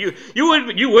 Thank you. And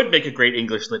you would make a great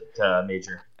English lit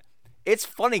major. It's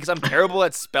funny because I'm terrible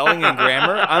at spelling and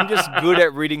grammar. I'm just good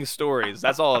at reading stories.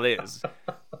 That's all it is.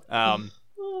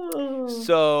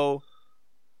 So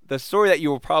the story that you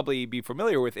will probably be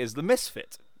familiar with is The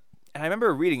Misfit. And I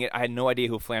remember reading it. I had no idea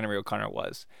who Flannery O'Connor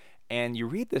was. And you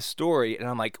read this story, and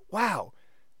I'm like, wow,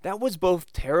 that was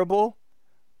both terrible,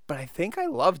 but I think I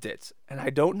loved it. And I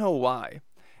don't know why.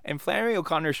 And Flannery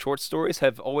O'Connor's short stories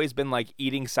have always been like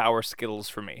eating sour Skittles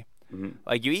for me. Mm-hmm.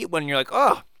 Like you eat one and you're like,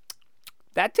 oh,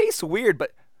 that tastes weird,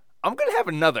 but I'm going to have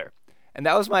another. And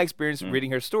that was my experience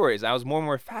reading her stories. I was more and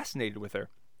more fascinated with her.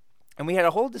 And we had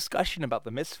a whole discussion about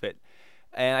The Misfit,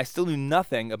 and I still knew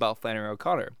nothing about Flannery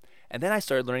O'Connor. And then I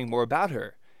started learning more about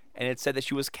her, and it said that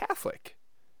she was Catholic.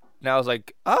 And I was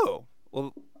like, oh,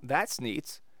 well, that's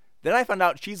neat. Then I found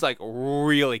out she's like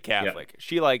really Catholic. Yeah.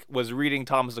 She like was reading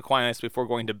Thomas Aquinas before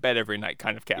going to bed every night,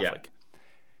 kind of Catholic.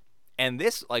 Yeah. And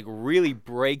this like really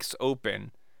breaks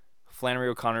open Flannery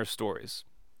O'Connor's stories,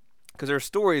 because her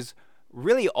stories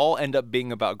really all end up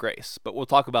being about grace, but we'll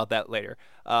talk about that later.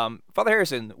 Father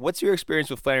Harrison, what's your experience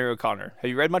with Flannery O'Connor? Have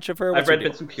you read much of her? I've read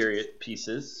bits and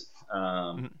pieces.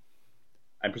 I'm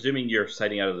presuming you're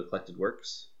citing out of the collected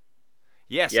works.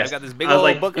 Yes. I've got this big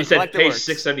old book of collected page works.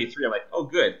 673. I'm like, oh,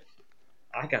 good.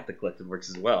 I got the collected works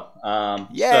as well.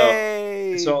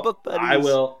 Yay! So book buddies.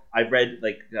 I've read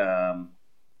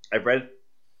I've read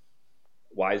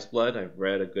Wise Blood. I've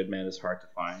read A Good Man Is Hard to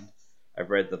Find. I've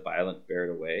read The Violent Bear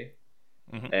It Away.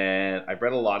 Mm-hmm. And I've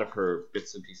read a lot of her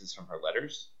bits and pieces from her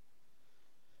letters.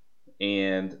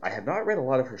 And I have not read a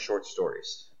lot of her short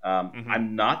stories.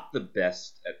 I'm not the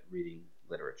best at reading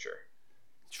literature.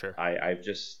 Sure. I've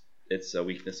just it's a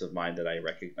weakness of mine that I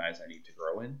recognize I need to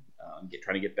grow in.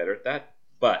 Trying to get better at that.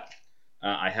 But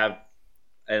I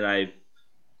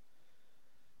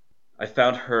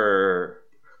found her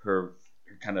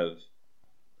kind of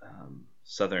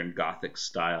Southern Gothic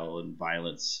style and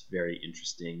violence very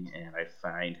interesting, and I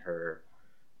find her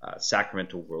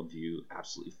sacramental worldview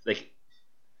absolutely like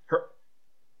her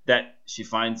that she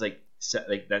finds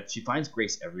that she finds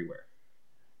grace everywhere.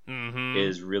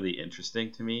 Is really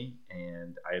interesting to me,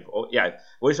 and I've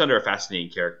always found her a fascinating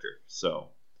character. So,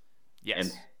 yes,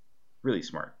 and really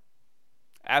smart.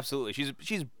 Absolutely,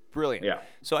 she's brilliant. Yeah.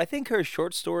 So I think her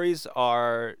short stories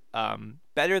are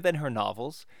better than her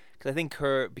novels, because I think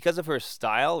because of her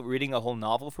style, reading a whole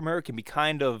novel from her can be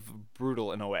kind of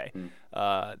brutal in a way.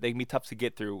 They can be tough to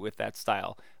get through with that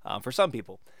style for some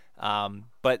people.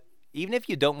 But even if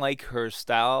you don't like her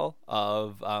style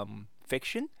of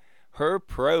fiction, her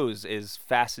prose is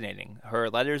fascinating. Her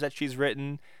letters that she's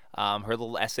written, her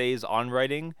little essays on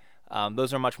writing,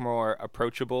 those are much more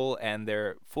approachable, and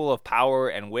they're full of power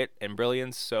and wit and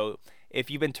brilliance. So if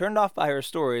you've been turned off by her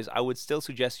stories, I would still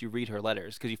suggest you read her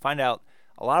letters, because you find out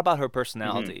a lot about her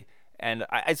personality. And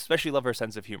I especially love her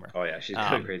sense of humor. Oh yeah, she's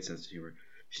got a great sense of humor.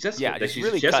 She does. Yeah, she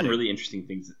has some really interesting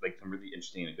things, like some really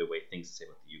interesting in a good way things to say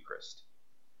about the Eucharist.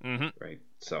 Right.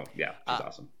 So yeah, she's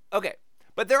awesome. Okay.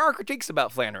 But there are critiques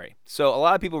about Flannery. So a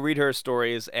lot of people read her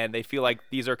stories and they feel like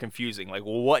these are confusing. Like,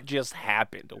 what just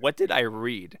happened? What did I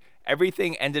read?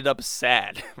 Everything ended up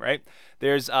sad, right?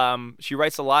 She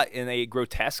writes a lot in a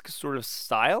grotesque sort of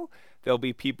style. There'll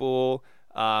be people,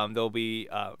 there'll be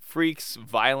freaks,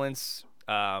 violence.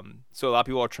 So a lot of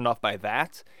people are turned off by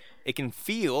that. It can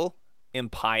feel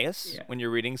impious when you're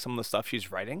reading some of the stuff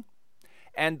she's writing.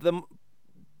 And the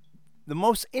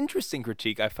most interesting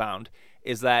critique I found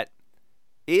is that,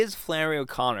 is Flannery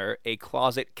O'Connor a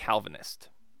closet Calvinist?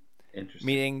 Interesting.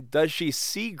 Meaning, does she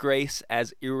see grace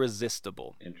as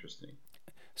irresistible? Interesting.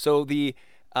 So the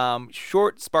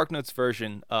short SparkNotes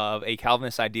version of a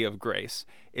Calvinist idea of grace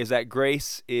is that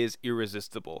grace is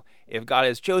irresistible. If God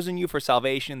has chosen you for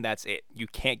salvation, that's it. You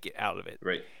can't get out of it.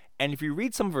 Right. And if you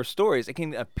read some of her stories, it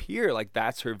can appear like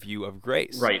that's her view of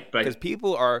grace. Right. Because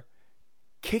people are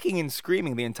kicking and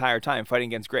screaming the entire time, fighting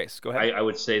against grace. Go ahead. I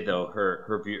would say though,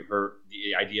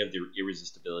 the idea of the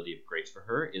irresistibility of grace for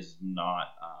her is not.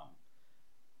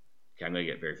 Okay, I'm going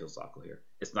to get very philosophical here.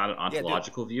 It's not an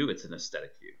ontological view; it's an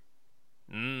aesthetic view.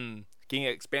 Can you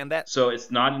expand that? So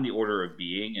it's not in the order of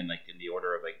being and like in the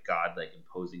order of like God like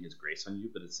imposing His grace on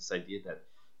you, but it's this idea that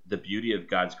the beauty of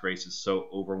God's grace is so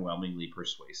overwhelmingly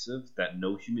persuasive that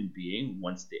no human being,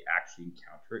 once they actually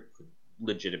encounter it, could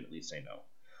legitimately say no.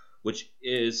 Which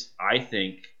is, I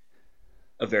think,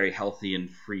 a very healthy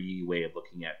and free way of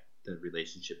looking at the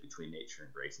relationship between nature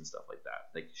and grace and stuff like that.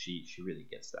 Like she really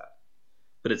gets that,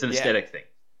 but it's an aesthetic thing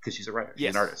because she's a writer,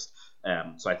 she's an artist.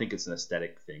 So I think it's an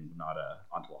aesthetic thing, not a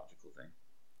ontological thing.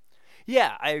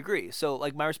 Yeah, I agree. So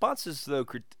like my responses to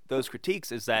those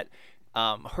critiques is that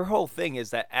her whole thing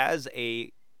is that as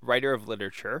a writer of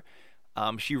literature,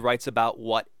 she writes about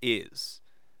what is.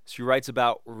 She writes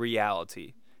about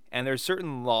reality. And there's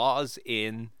certain laws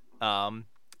in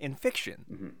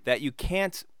fiction that you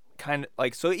can't kind of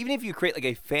like. So even if you create like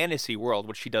a fantasy world,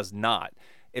 which she does not,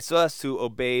 it still has to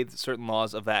obey certain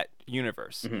laws of that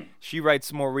universe. She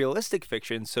writes more realistic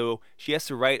fiction, so she has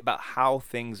to write about how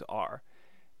things are.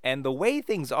 And the way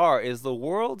things are is the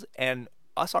world and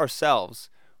us ourselves,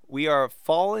 we are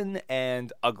fallen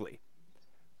and ugly.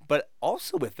 But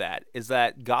also with that is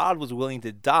that God was willing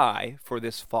to die for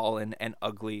this fallen and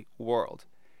ugly world.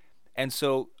 And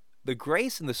so the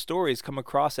grace in the stories come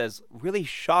across as really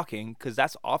shocking because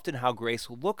that's often how grace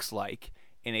looks like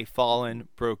in a fallen,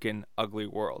 broken, ugly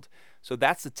world. So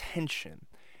that's the tension.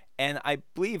 And I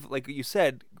believe, like you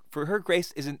said, for her,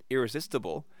 grace isn't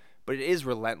irresistible, but it is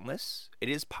relentless. It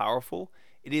is powerful.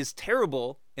 It is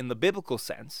terrible in the biblical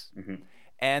sense.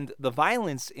 And the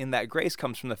violence in that grace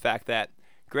comes from the fact that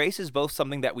grace is both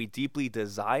something that we deeply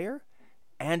desire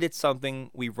and it's something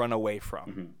we run away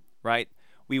from, right?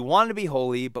 We want to be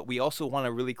holy, but we also want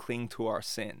to really cling to our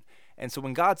sin. And so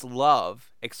when God's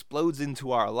love explodes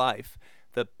into our life,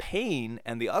 the pain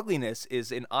and the ugliness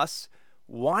is in us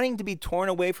wanting to be torn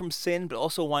away from sin, but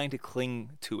also wanting to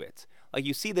cling to it. Like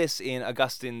you see this in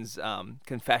Augustine's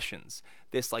Confessions,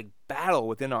 this like battle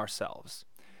within ourselves.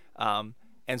 And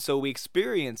so we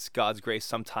experience God's grace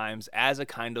sometimes as a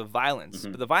kind of violence.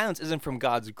 But the violence isn't from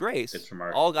God's grace. It's from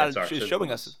our, all God is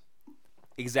showing us.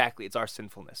 Exactly, it's our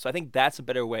sinfulness. So I think that's a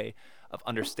better way of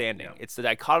understanding. Yeah. It's the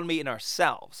dichotomy in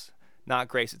ourselves, not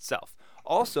grace itself.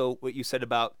 Also, what you said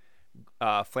about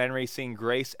Flannery seeing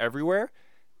grace everywhere,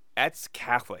 That's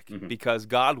Catholic because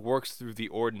God works through the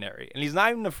ordinary. And he's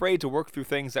not even afraid to work through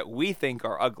things that we think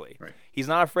are ugly. Right. He's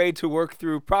not afraid to work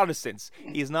through Protestants.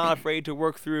 He's not afraid to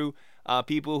work through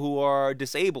people who are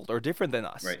disabled or different than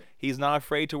us. Right. He's not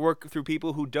afraid to work through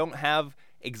people who don't have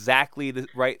exactly the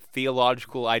right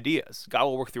theological ideas. God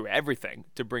will work through everything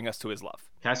to bring us to his love.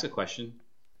 Can I ask a question?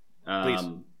 Please.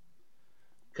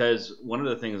 Because one of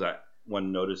the things that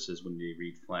one notices when they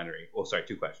read Flannery... Oh, sorry,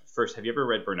 two questions. First, have you ever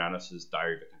read Bernanos'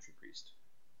 Diary of a Country Priest?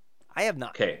 I have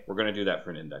not. Okay, we're going to do that for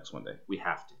an index one day. We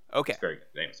have to. Okay. It's very good.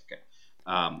 Anyways, okay.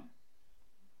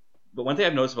 But one thing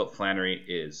I've noticed about Flannery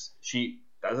is she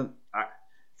doesn't...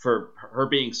 for her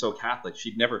being so Catholic,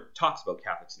 she never talks about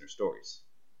Catholics in her stories.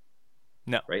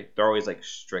 No. Right? They're always like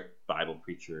strict Bible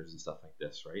preachers and stuff like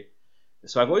this, right?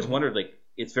 So I've always wondered, like,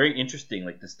 it's very interesting,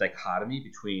 like this dichotomy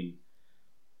between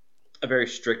a very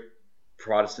strict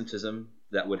Protestantism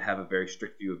that would have a very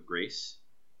strict view of grace,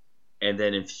 and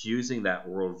then infusing that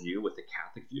worldview with the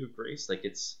Catholic view of grace. Like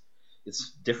it's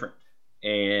different,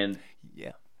 and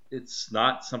Yeah. it's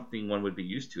not something one would be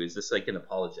used to. Is this like an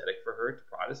apologetic for her to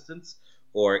Protestants,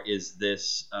 or is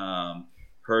this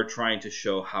her trying to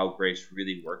show how grace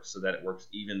really works, so that it works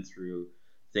even through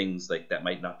things like that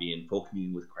might not be in full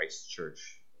communion with Christ's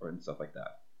church or and stuff like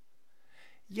that?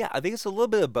 Yeah, I think it's a little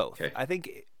bit of both. Okay. I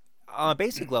think on a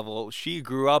basic level, she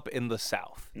grew up in the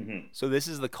South. So this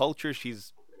is the culture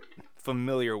she's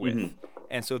familiar with.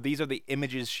 And so these are the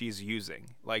images she's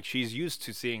using. Like, she's used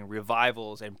to seeing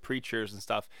revivals and preachers and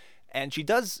stuff. And she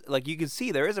does, like, you can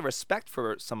see there is a respect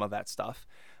for some of that stuff.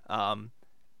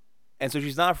 And so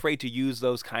she's not afraid to use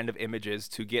those kind of images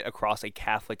to get across a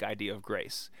Catholic idea of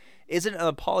grace. Is it an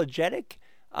apologetic?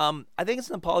 I think it's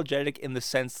an apologetic in the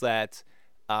sense that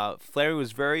Flannery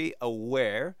was very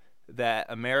aware that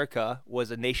America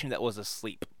was a nation that was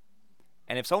asleep.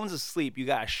 And if someone's asleep, you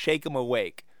got to shake them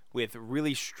awake with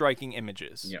really striking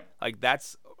images. Yep. Like,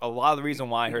 that's a lot of the reason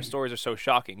why her stories are so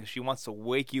shocking, because she wants to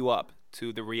wake you up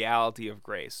to the reality of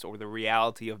grace or the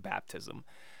reality of baptism.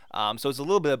 So it's a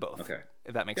little bit of both, Okay.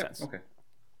 if that makes sense. Okay.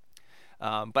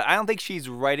 But I don't think she's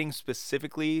writing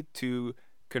specifically to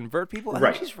convert people. I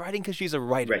Right. think she's writing because she's a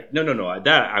writer. Right. No.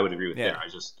 That I would agree with. Yeah. There, I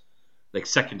just like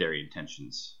secondary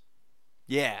intentions.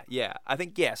 Yeah. I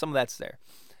think, some of that's there.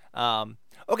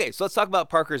 Okay, so let's talk about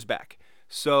Parker's Back.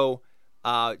 So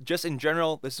just in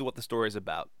general, this is what the story is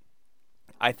about.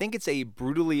 I think it's a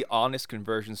brutally honest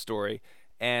conversion story,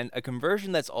 and a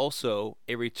conversion that's also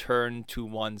a return to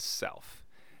oneself.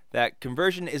 That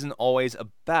conversion isn't always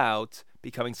about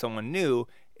becoming someone new,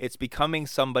 it's becoming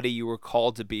somebody you were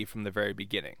called to be from the very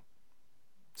beginning.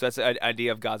 So that's the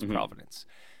idea of God's providence.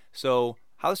 So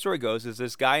how the story goes is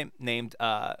this guy named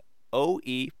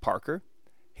O.E. Parker.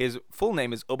 His full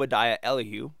name is Obadiah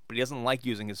Elihu, but he doesn't like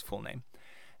using his full name.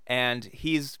 And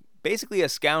he's basically a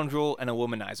scoundrel and a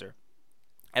womanizer.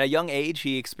 At a young age,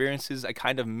 he experiences a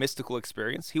kind of mystical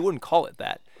experience. He wouldn't call it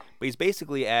that, but he's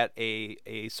basically at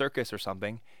a circus or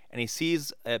something, and he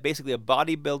sees basically a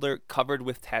bodybuilder covered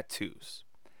with tattoos.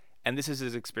 And this is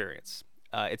his experience.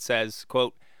 It says,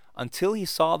 quote, "Until he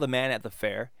saw the man at the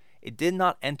fair, it did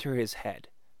not enter his head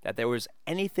that there was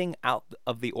anything out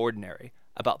of the ordinary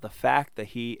about the fact that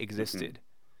he existed.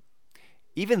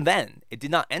 Even then, it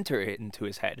did not enter it into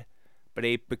his head, but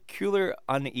a peculiar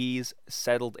unease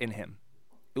settled in him.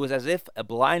 It was as if a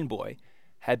blind boy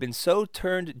had been so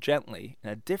turned gently in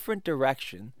a different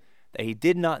direction that he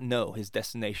did not know his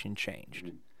destination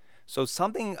changed." So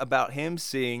something about him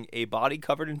seeing a body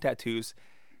covered in tattoos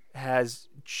has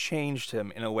changed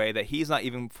him in a way that he's not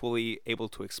even fully able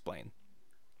to explain.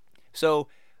 So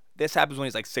this happens when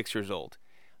he's like 6 years old.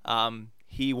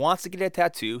 He wants to get a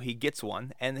tattoo, he gets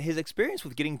one, and his experience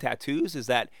with getting tattoos is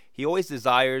that he always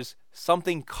desires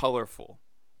something colorful.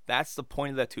 That's the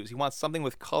point of the tattoos. He wants something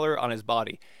with color on his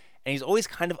body. And he's always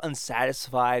kind of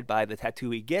unsatisfied by the tattoo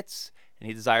he gets, and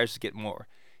he desires to get more.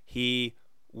 He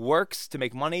works to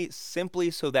make money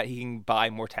simply so that he can buy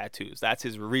more tattoos. That's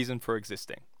his reason for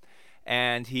existing.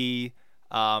 And he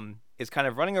is kind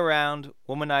of running around,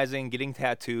 womanizing, getting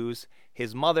tattoos.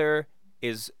 His mother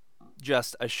is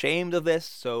just ashamed of this,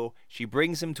 so she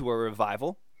brings him to a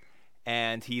revival,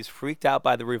 and he's freaked out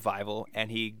by the revival,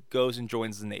 and he goes and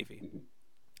joins the Navy.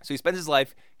 So he spends his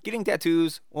life getting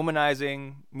tattoos,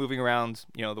 womanizing, moving around,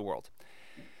 the world.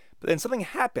 But then something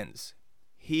happens.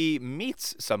 He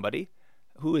meets somebody.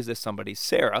 Who is this somebody?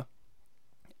 Sarah.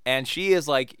 And she is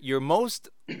like your most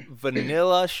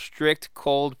vanilla, strict,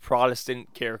 cold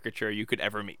Protestant caricature you could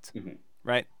ever meet,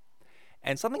 right?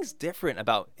 And something's different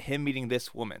about him meeting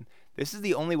this woman. This is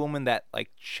the only woman that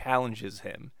challenges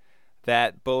him,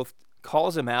 that both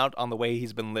calls him out on the way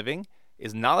he's been living,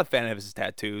 is not a fan of his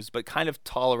tattoos, but kind of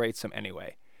tolerates him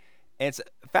anyway. And it's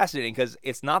fascinating because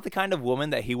it's not the kind of woman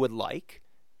that he would like.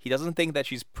 He doesn't think that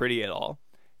she's pretty at all.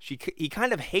 He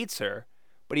kind of hates her,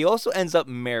 but he also ends up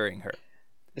marrying her.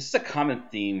 This is a common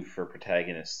theme for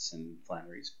protagonists in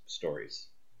Flannery's stories.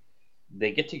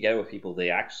 They get together with people they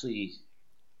actually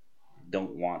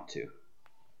don't want to.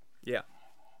 Yeah.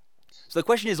 So the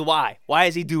question is why? Why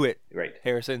does he do it? Right.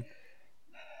 Harrison?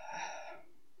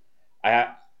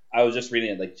 I was just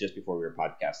reading it like just before we were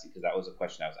podcasting because that was a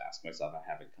question I was asking myself. I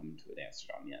haven't come to an answer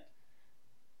on yet.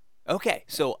 Okay,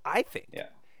 so I think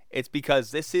it's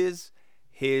because this is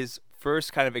his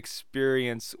first kind of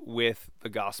experience with the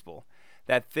gospel.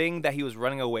 That thing that he was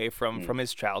running away from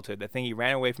his childhood, that thing he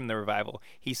ran away from the revival,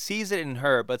 he sees it in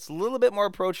her, but it's a little bit more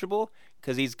approachable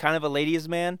because he's kind of a ladies'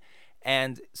 man.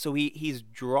 And so he's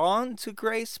drawn to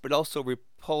grace, but also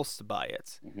repulsed by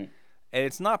it. Mm-hmm. And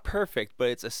it's not perfect, but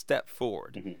it's a step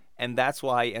forward. Mm-hmm. And that's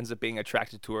why he ends up being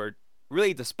attracted to her,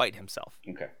 really despite himself.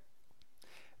 Okay.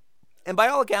 And by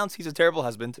all accounts, he's a terrible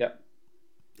husband. Yeah.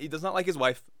 He does not like his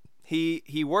wife.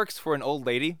 He works for an old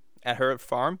lady at her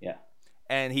farm. Yeah.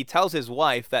 And he tells his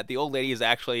wife that the old lady is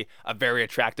actually a very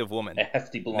attractive woman. A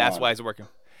hefty blonde. That's why he's working.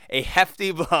 A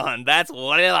hefty blonde. That's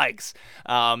what he likes.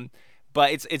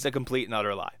 But it's a complete and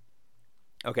utter lie.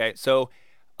 Okay, so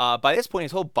by this point,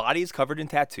 his whole body is covered in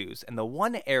tattoos, and the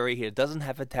one area he doesn't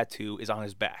have a tattoo is on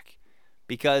his back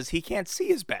because he can't see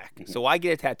his back. Mm-hmm. So why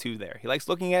get a tattoo there? He likes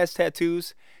looking at his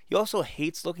tattoos. He also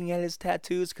hates looking at his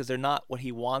tattoos because they're not what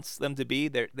he wants them to be.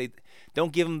 They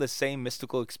don't give him the same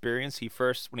mystical experience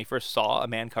when he first saw a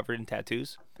man covered in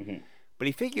tattoos. Mm-hmm. But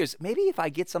he figures, maybe if I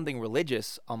get something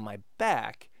religious on my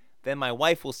back, then my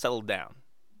wife will settle down.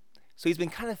 So he's been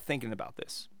kind of thinking about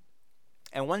this.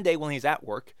 And one day when he's at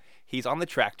work, he's on the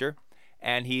tractor,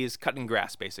 and he's cutting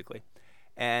grass, basically.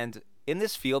 And in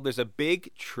this field, there's a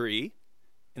big tree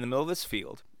in the middle of this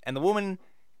field. And the woman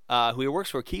who he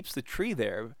works for keeps the tree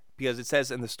there because it says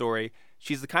in the story,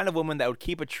 she's the kind of woman that would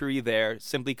keep a tree there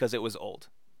simply because it was old.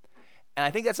 And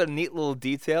I think that's a neat little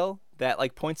detail that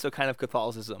like points to a kind of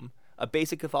Catholicism, a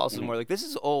basic Catholicism where like this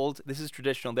is old, this is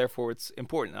traditional, therefore it's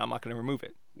important. I'm not going to remove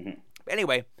it. Mm-hmm. But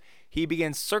anyway, he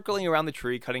begins circling around the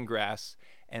tree, cutting grass,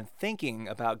 and thinking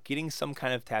about getting some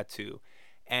kind of tattoo.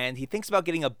 And he thinks about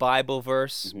getting a Bible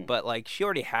verse, but like she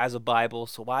already has a Bible,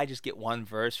 so why just get one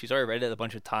verse? She's already read it a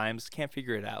bunch of times, can't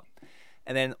figure it out.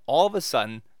 And then all of a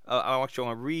sudden, I actually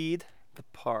want to read the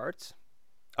part.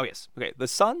 Oh, yes. Okay. The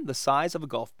sun, the size of a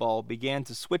golf ball, began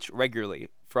to switch regularly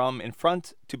from in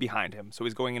front to behind him, so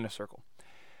he's going in a circle.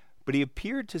 But he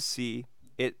appeared to see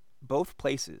it both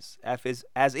places,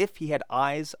 as if he had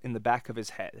eyes in the back of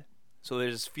his head. So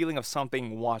there's this feeling of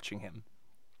something watching him.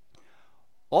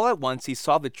 All at once, he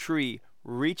saw the tree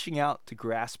reaching out to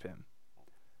grasp him.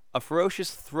 A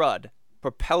ferocious thud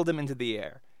propelled him into the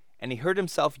air, and he heard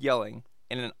himself yelling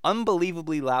in an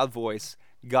unbelievably loud voice,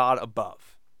 "God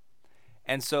above."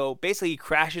 And so basically he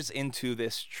crashes into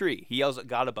this tree. He yells at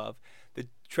God above. The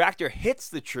tractor hits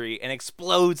the tree and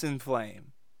explodes in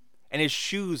flame. And his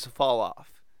shoes fall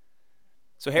off.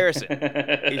 So Harrison,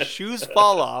 his shoes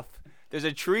fall off. There's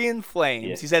a tree in flames.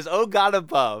 Yes. He says, "Oh, God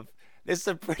above." This is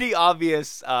a pretty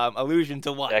obvious allusion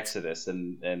to what? Exodus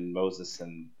and Moses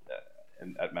and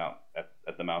at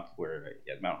Mount Horeb,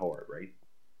 right?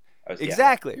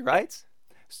 Exactly, right?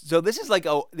 So this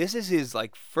is his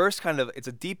like first kind of,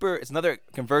 it's another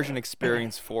conversion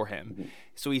experience for him.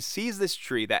 So he sees this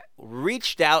tree that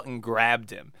reached out and grabbed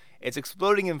him. It's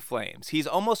exploding in flames. He's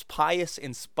almost pious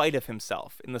in spite of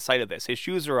himself in the sight of this. His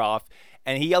shoes are off,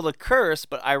 and he yelled a curse,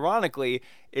 but ironically,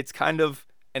 it's kind of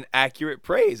an accurate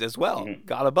praise as well.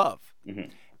 God above.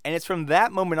 And it's from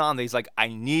that moment on that he's like, I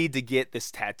need to get this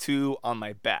tattoo on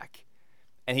my back.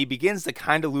 And he begins to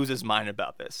kind of lose his mind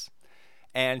about this.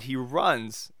 And he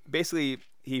runs, basically,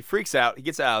 he freaks out, he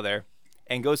gets out of there,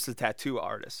 and goes to the tattoo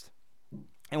artist.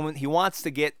 And when he wants to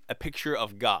get a picture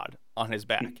of God on his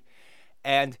back.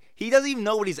 And he doesn't even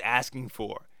know what he's asking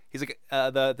for. He's like,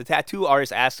 the tattoo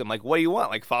artist asks him, like, what do you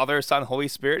want? Like, Father, Son, Holy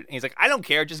Spirit? And he's like, I don't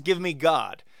care, just give me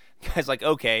God. The guy's like,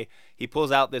 okay. He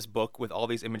pulls out this book with all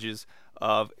these images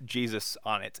of Jesus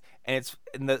on it. And it's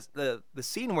the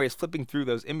scene where he's flipping through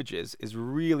those images is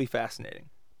really fascinating.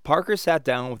 Parker sat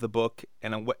down with the book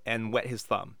and wet his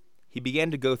thumb. He began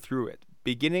to go through it,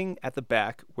 beginning at the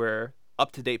back where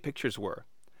up-to-date pictures were.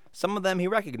 Some of them he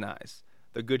recognized.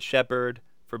 The Good Shepherd,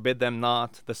 Forbid Them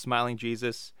Not, the Smiling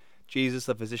Jesus, Jesus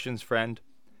the Physician's Friend.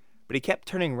 But he kept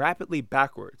turning rapidly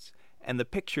backwards, and the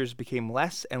pictures became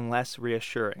less and less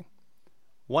reassuring.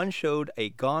 One showed a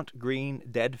gaunt green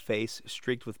dead face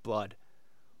streaked with blood.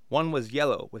 One was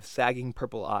yellow with sagging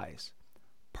purple eyes.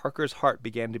 Parker's heart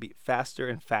began to beat faster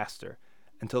and faster,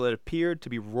 until it appeared to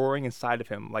be roaring inside of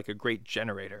him like a great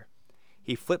generator.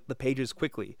 He flipped the pages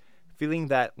quickly, feeling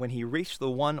that when he reached the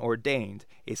one ordained,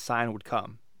 a sign would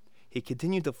come. He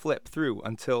continued to flip through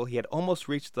until he had almost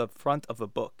reached the front of the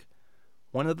book.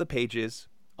 On one of the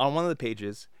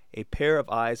pages, a pair of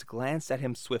eyes glanced at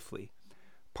him swiftly.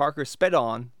 Parker sped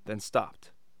on, then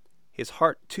stopped. His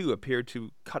heart, too, appeared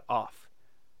to cut off.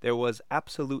 There was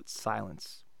absolute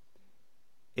silence.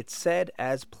 It said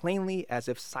as plainly as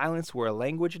if silence were a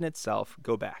language in itself,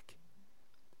 "Go back."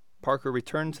 Parker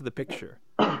returned to the picture,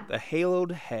 the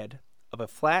haloed head of a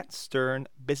flat, stern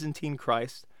Byzantine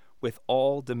Christ with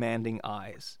all-demanding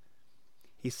eyes.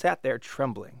 He sat there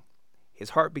trembling.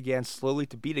 His heart began slowly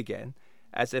to beat again,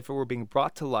 as if it were being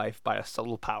brought to life by a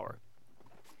subtle power.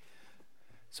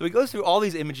 So he goes through all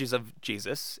these images of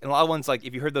Jesus, and a lot of ones, like,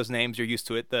 if you heard those names, you're used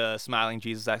to it, the smiling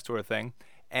Jesus, that sort of thing.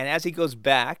 And as he goes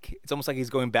back, it's almost like he's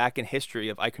going back in history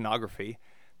of iconography.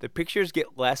 The pictures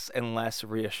get less and less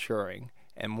reassuring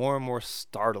and more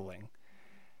startling.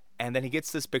 And then he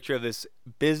gets this picture of this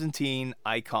Byzantine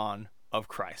icon of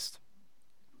Christ.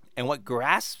 And what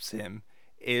grasps him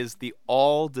is the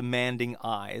all-demanding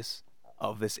eyes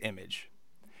of this image.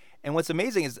 And what's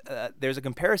amazing is there's a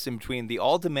comparison between the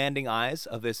all-demanding eyes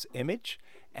of this image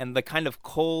and the kind of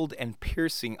cold and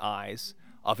piercing eyes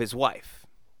of his wife.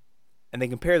 And they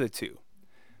compare the two.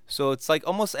 So it's like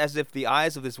almost as if the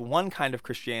eyes of this one kind of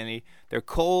Christianity, they're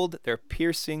cold, they're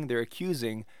piercing, they're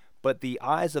accusing, but the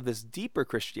eyes of this deeper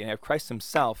Christianity, of Christ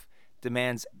himself,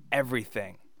 demands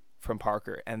everything from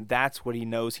Parker, and that's what he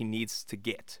knows he needs to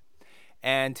get.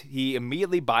 And he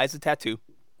immediately buys the tattoo,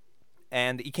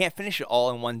 and he can't finish it all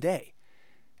in one day.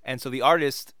 And so the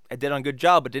artist did a good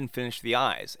job, but didn't finish the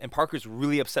eyes. And Parker's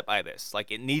really upset by this.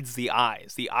 Like, it needs the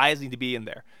eyes. The eyes need to be in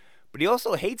there. But he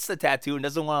also hates the tattoo and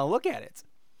doesn't want to look at it.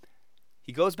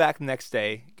 He goes back the next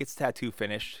day, gets the tattoo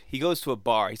finished. He goes to a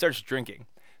bar. He starts drinking.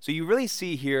 So you really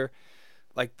see here,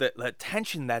 like, the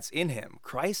tension that's in him.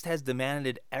 Christ has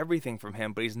demanded everything from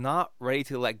him, but he's not ready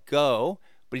to let go,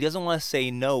 but he doesn't want to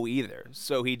say no either.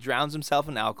 So he drowns himself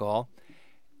in alcohol.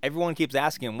 Everyone keeps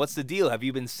asking him, what's the deal? Have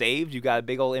you been saved? You got a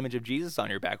big old image of Jesus on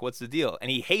your back. What's the deal?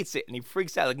 And he hates it, and he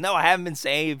freaks out. Like, no, I haven't been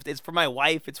saved. It's for my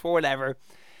wife. It's for whatever.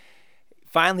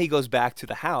 Finally, he goes back to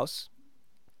the house,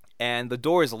 and the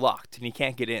door is locked, and he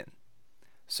can't get in.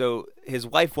 So his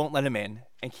wife won't let him in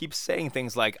and keeps saying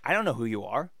things like, I don't know who you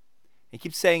are. He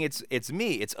keeps saying, it's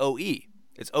me. It's O.E.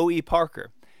 It's O.E.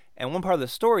 Parker. And one part of the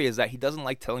story is that he doesn't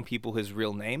like telling people his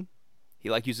real name. He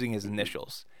likes using his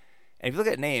initials. And if you look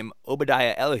at the name,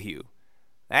 Obadiah Elihu,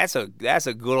 that's a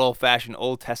good old-fashioned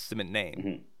Old Testament name.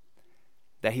 Mm-hmm.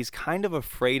 That he's kind of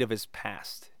afraid of his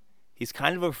past. He's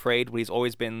kind of afraid what he's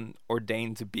always been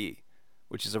ordained to be,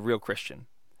 which is a real Christian.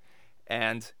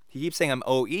 And he keeps saying, I'm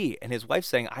O.E., and his wife's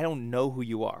saying, I don't know who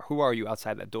you are. Who are you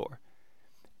outside that door?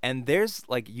 And there's,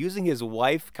 like, using his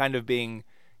wife kind of being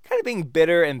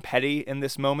bitter and petty in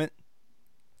this moment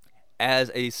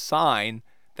as a sign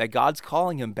that God's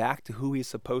calling him back to who he's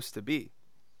supposed to be.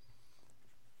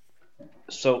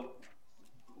 So,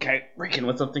 can I break in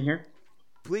with something here?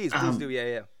 Please do,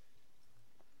 yeah.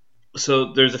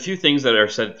 So there's a few things that are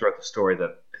said throughout the story that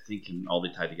I think can all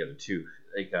be tied together too.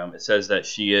 Like, it says that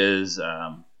she's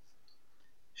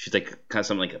like kind of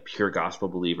something like a pure gospel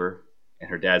believer, and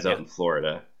her dad's out in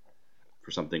Florida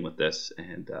for something with this,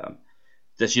 and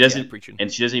that she doesn't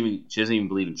she doesn't even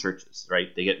believe in churches,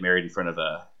 right? They get married in front of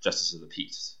a justice of the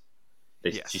peace.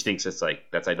 She thinks it's like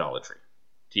that's idolatry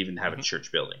to even have a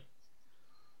church building.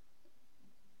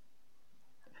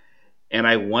 And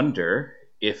I wonder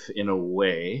if, in a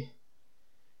way,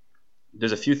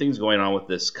 there's a few things going on with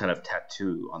this kind of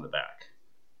tattoo on the back.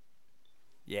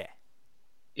 Yeah.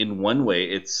 In one way,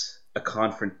 it's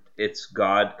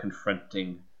God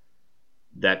confronting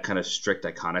that kind of strict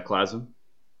iconoclasm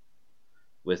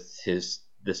with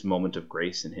this moment of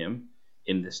grace in him.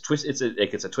 In this twist, it's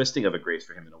a twisting of a grace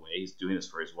for him in a way. He's doing this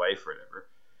for his wife or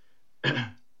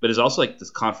whatever. But it's also like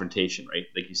this confrontation, right?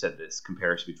 Like you said, this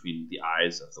comparison between the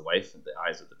eyes of the wife and the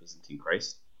eyes of the Byzantine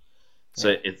Christ.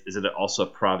 So is it also a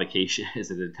provocation?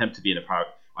 Is it an attempt to be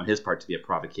on his part to be a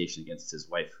provocation against his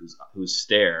wife, whose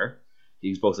stare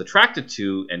he's both attracted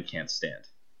to and can't stand,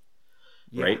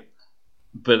 right?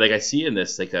 But like I see in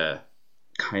this like a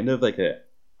kind of like a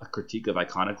critique of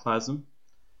iconoclasm,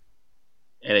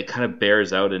 and it kind of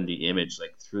bears out in the image,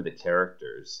 like through the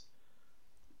characters,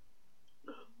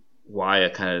 why a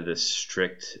kind of this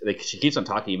strict, like she keeps on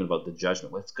talking even about the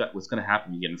judgment. What's going to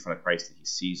happen when you get in front of Christ and he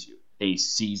sees you? He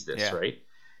sees this, right?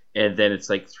 And then it's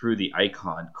like through the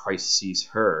icon, Christ sees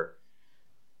her,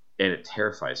 and it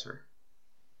terrifies her.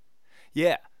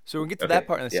 Yeah. So we'll get to Okay, that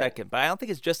part in a yeah. second, but I don't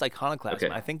think it's just iconoclasm.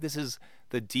 Okay. I think this is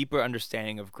the deeper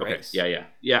understanding of grace. Okay.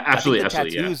 Yeah. I think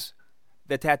Absolutely.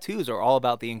 the tattoos are all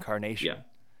about the incarnation. Yeah.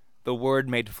 The Word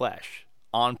made flesh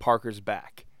on Parker's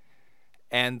back.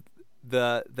 And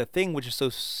the thing which is so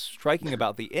striking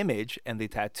about the image and the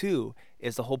tattoo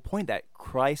is the whole point that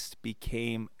Christ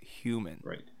became human.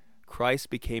 Right. Christ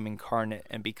became incarnate,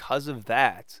 and because of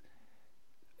that,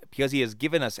 because he has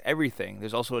given us everything,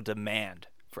 there's also a demand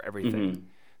for everything. Mm-hmm.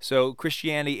 So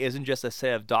Christianity isn't just a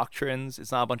set of doctrines,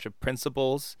 it's not a bunch of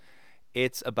principles,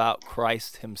 it's about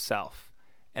Christ himself.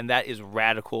 And that is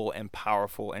radical and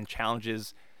powerful and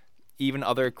challenges even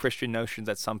other Christian notions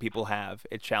that some people have.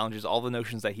 It challenges all the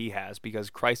notions that he has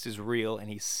because Christ is real and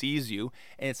he sees you.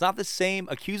 And it's not the same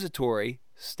accusatory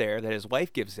stare that his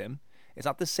wife gives him. It's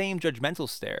not the same judgmental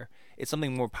stare. It's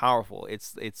something more powerful.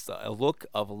 It's a look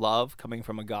of love coming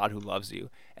from a God who loves you.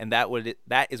 And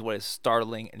that is what is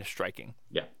startling and striking.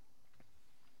 Yeah.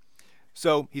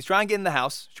 So he's trying to get in the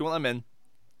house. She won't let him in.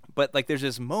 But like there's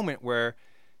this moment where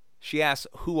she asks,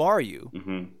 "Who are you?"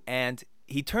 Mm-hmm. And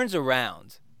he turns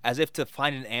around as if to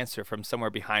find an answer from somewhere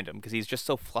behind him because he's just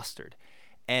so flustered.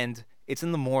 And it's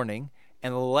in the morning,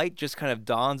 and the light just kind of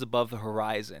dawns above the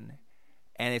horizon.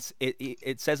 And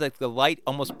it says like the light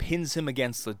almost pins him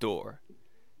against the door.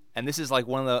 And this is like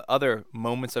one of the other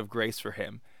moments of grace for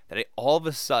him, that all of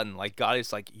a sudden, like God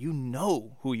is like, you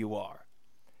know who you are.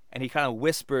 And he kind of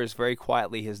whispers very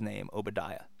quietly his name,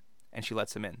 Obadiah. And she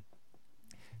lets him in.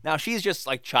 Now she's just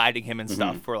like chiding him and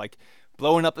stuff for like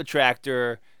blowing up the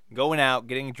tractor, going out,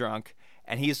 getting drunk,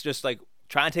 and he's just like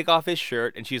trying to take off his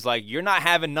shirt, and she's like, "You're not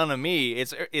having none of me.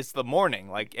 It's the morning."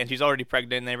 Like, and she's already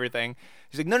pregnant and everything.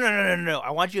 She's like, No.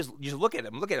 I want you to just look at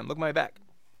him. Look at my back.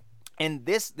 And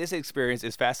this experience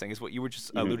is fascinating. Is what you were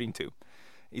just alluding to.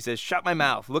 He says, "Shut my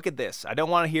mouth. Look at this. I don't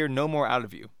want to hear no more out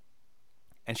of you."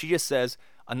 And she just says,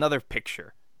 "Another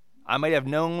picture. I might have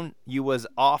known you was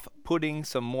off putting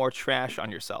some more trash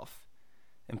on yourself."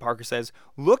 And Parker says,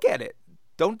 "Look at it.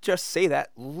 Don't just say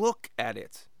that. Look at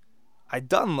it." "I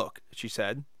done look," she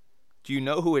said. "Do you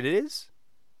know who it is?"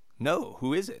 "No,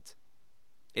 who is it?"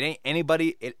 It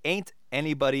ain't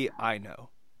anybody I know."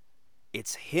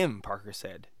 "It's him," Parker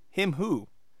said. "Him who?"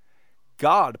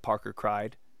 "God," Parker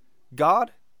cried.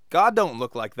 "God? God don't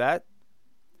look like that."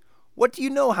 "What do you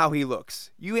know how he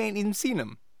looks? You ain't even seen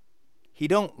him." "He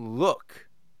don't look.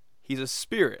 He's a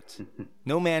spirit.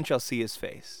 No man shall see his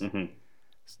face." Mm-hmm.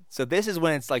 So this is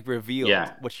when it's like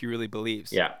revealed what she really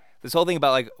believes. Yeah. This whole thing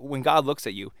about like when God looks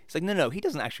at you, it's like, no, he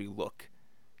doesn't actually look.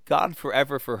 God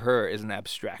forever for her is an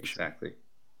abstraction. Exactly.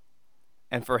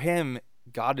 And for him,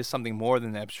 God is something more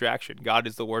than an abstraction. God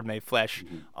is the Word made flesh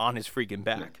on his freaking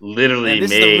back. Literally and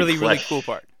this made is the really, flesh really cool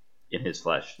part. in his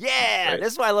flesh. Yeah, Right.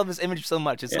 this is why I love this image so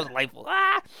much. It's so delightful.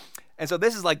 Ah! And so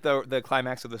this is like the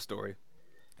climax of the story.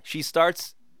 She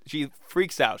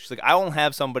freaks out. She's like, I won't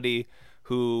have somebody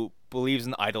who believes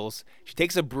in idols. She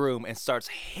takes a broom and starts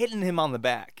hitting him on the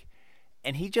back.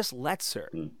 And he just lets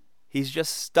her. He's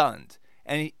just stunned.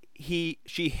 And she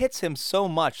hits him so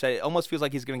much that it almost feels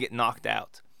like he's going to get knocked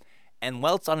out. And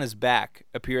welts on his back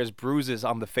appear as bruises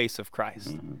on the face of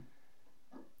Christ.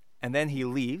 And then he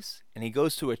leaves, and he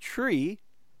goes to a tree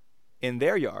in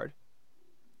their yard.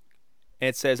 And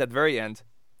it says at the very end,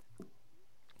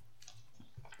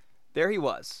 there he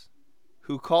was,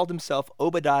 who called himself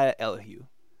Obadiah Elihu,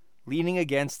 leaning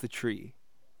against the tree,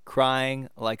 crying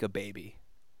like a baby.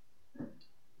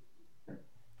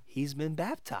 He's been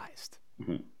baptized,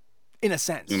 in a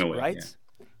sense, In a way, right?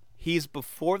 yeah. He's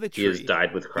before the tree. He has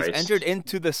died with Christ. He's entered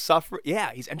into the suffering.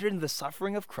 Yeah, he's entered into the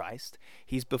suffering of Christ.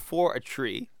 He's before a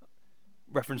tree,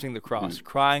 referencing the cross,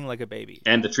 crying like a baby.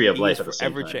 And the tree of life He's at the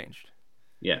same forever time. changed.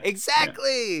 Yeah.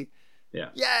 Exactly. Yeah.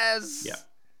 Yes. Yeah.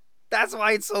 That's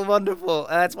why it's so wonderful.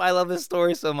 And that's why I love this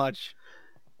story so much.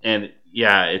 And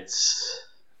yeah, it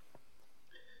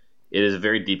is a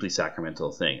very deeply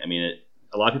sacramental thing. I mean,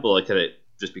 a lot of people look at it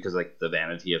just because like the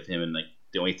vanity of him and like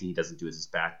the only thing he doesn't do is his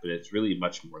back, but it's really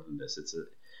much more than this. It's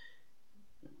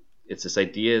this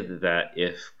idea that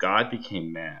if God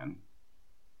became man,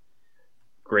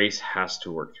 grace has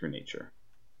to work through nature,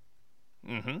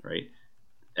 right?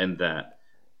 And that,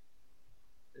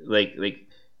 like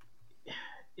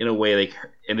in a way, like,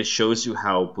 and it shows you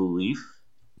how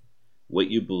what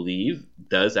you believe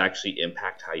does actually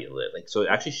impact how you live. Like, so it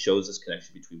actually shows this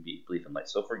connection between belief and life.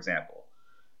 So, for example,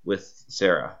 with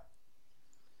Sarah,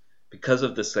 because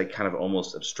of this like kind of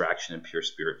almost abstraction and pure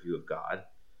spirit view of God,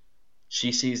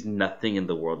 she sees nothing in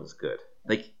the world as good.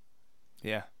 Like,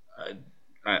 yeah,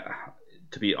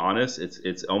 to be honest,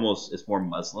 it's more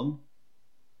Muslim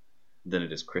than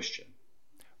it is Christian.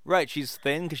 Right, she's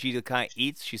thin because she kind of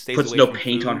eats. She stays Puts away no from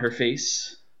paint food. on her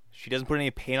face. She doesn't put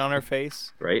any paint on her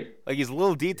face. Right. Like these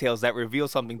little details that reveal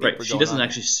something deeper. Right. She doesn't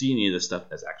actually see any of this stuff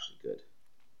as actually good.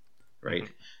 Right.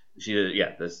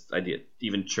 Mm-hmm. This idea.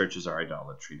 Even churches are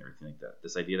idolatry and everything like that.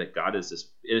 This idea that God is this.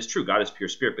 It is true. God is pure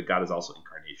spirit, but God is also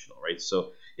incarnational. Right.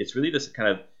 So it's really this kind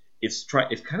of. It's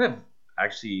kind of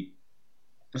actually.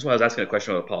 That's why I was asking a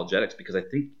question about apologetics, because I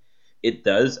think it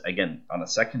does, again, on a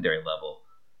secondary level,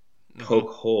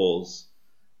 poke holes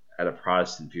at a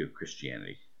Protestant view of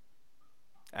Christianity.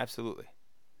 Absolutely.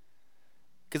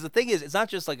 Because the thing is, it's not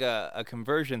just like a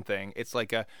conversion thing. It's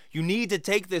like you need to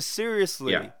take this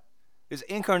seriously. Yeah. This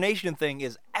incarnation thing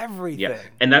is everything. Yeah,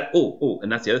 and that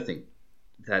and that's the other thing,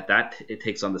 that it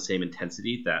takes on the same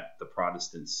intensity that the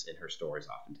Protestants in her stories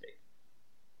often take.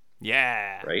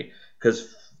 Yeah. Right?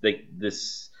 Because like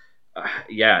this,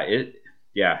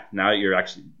 now you're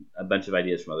actually, a bunch of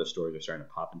ideas from other stories are starting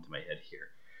to pop into my head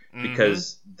here,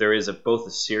 because there is both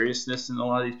a seriousness in a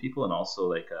lot of these people, and also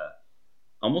like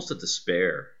almost a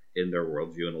despair in their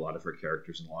worldview, and a lot of her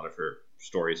characters and a lot of her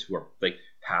stories who are like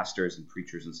pastors and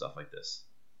preachers and stuff like this,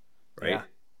 right? Yeah.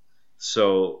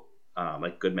 So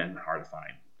like Good Men Hard to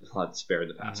Find, there's a lot of despair in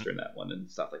the pastor in that one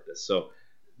and stuff like this. So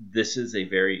this is a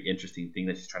very interesting thing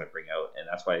that she's trying to bring out, and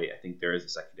that's why I think there is a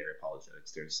secondary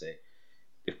apologetics there to say,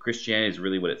 if Christianity is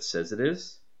really what it says it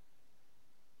is,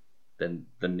 then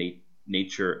the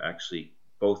nature actually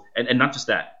both, and not just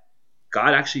that,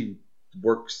 God actually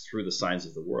works through the signs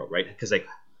of the world, right? Because like,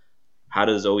 how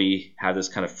does Zoe have this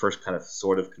kind of first kind of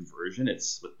sort of conversion?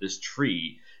 It's with this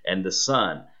tree and the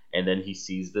sun, and then he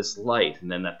sees this light,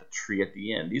 and then at the tree at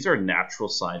the end. These are natural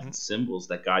signs and symbols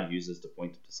that God uses to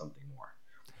point to something more.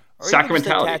 Or even just a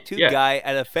Sacramentality. tattooed guy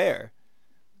at a fair.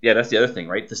 Yeah, that's the other thing,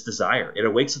 right? This desire. It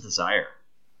awakes a desire,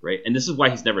 right? And this is why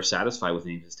he's never satisfied with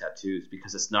any of his tattoos,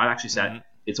 because it's not actually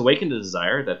it's awakened a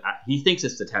desire that he thinks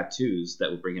it's the tattoos that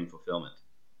will bring him fulfillment.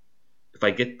 If I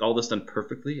get all this done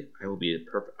perfectly, I will be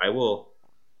perfect. I will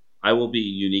be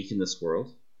unique in this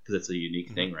world, because it's a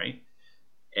unique thing, right?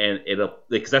 And it'll,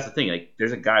 because that's the thing. Like,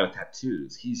 there's a guy with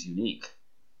tattoos. He's unique.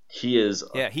 He is.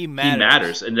 Yeah, he matters. He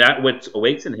matters, and that what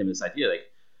awakes in him this idea, like,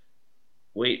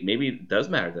 wait, maybe it does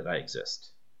matter that I exist.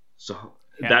 So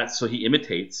so he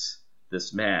imitates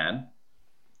this man,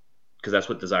 because that's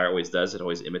what desire always does. It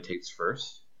always imitates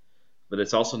first, but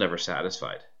it's also never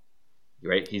satisfied.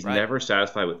 Right? He's never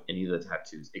satisfied with any of the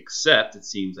tattoos, except it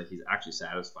seems like he's actually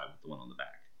satisfied with the one on the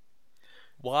back.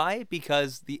 Why?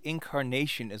 Because the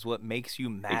incarnation is what makes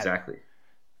you matter. Exactly.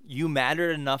 You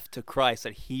mattered enough to Christ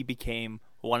that he became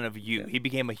one of you. Yeah. He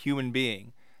became a human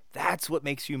being. That's what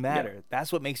makes you matter. Yeah.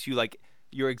 That's what makes you, like,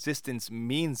 your existence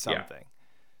means something.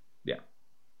 Yeah.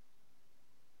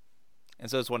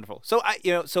 And so it's wonderful. So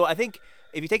I think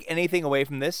if you take anything away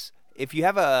from this, if you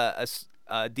have a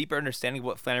deeper understanding of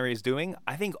what Flannery is doing,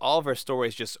 I think all of our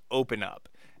stories just open up.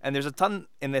 And there's a ton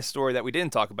in this story that we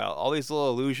didn't talk about. All these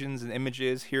little allusions and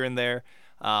images here and there.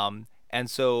 And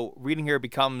so reading her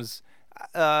becomes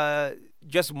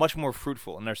just much more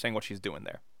fruitful in understanding what she's doing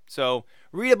there. So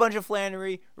read a bunch of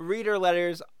Flannery, read her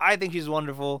letters. I think she's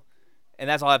wonderful. And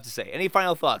that's all I have to say. Any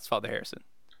final thoughts, Father Harrison?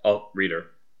 I'll read her.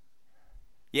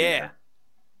 Yeah.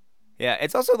 Yeah,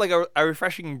 it's also like a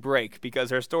refreshing break,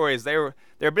 because her stories, they're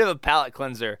a bit of a palate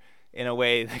cleanser in a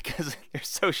way, because they're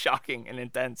so shocking and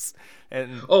intense.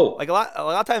 And like a lot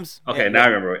of times. Okay, now I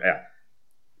remember. Yeah,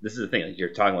 this is the thing. Like,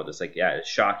 you're talking about this. Like, yeah, it's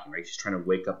shocking, right? She's trying to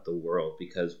wake up the world,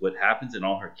 because what happens in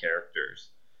all her characters,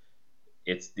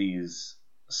 it's these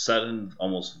sudden,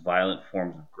 almost violent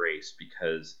forms of grace,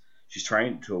 because she's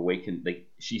trying to awaken. Like,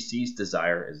 she sees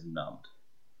desire as numbed.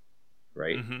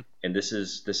 Right, and this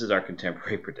is our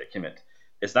contemporary predicament.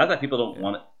 It's not that people don't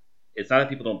want it. It's not that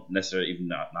people don't necessarily even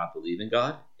not believe in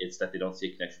God. It's that they don't see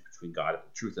a connection between God and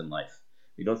truth and life.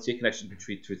 If you don't see a connection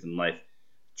between truth and life,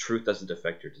 truth doesn't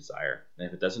affect your desire. And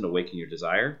if it doesn't awaken your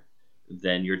desire,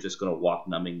 then you're just going to walk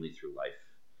numbingly through life,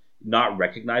 not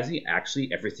recognizing actually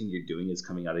everything you're doing is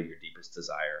coming out of your deepest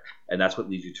desire, and that's what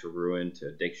leads you to ruin, to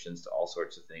addictions, to all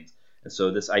sorts of things. And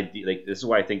so this idea, like, this is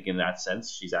why I think in that sense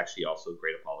she's actually also a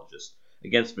great apologist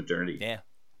against modernity. Yeah.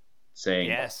 Saying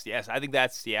yes, I think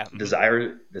that's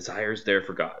desire is there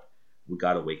for God. We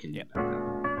got to awaken you.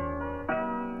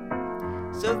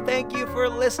 So thank you for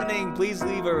listening. Please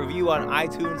leave a review on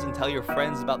iTunes and tell your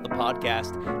friends about the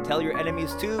podcast. Tell your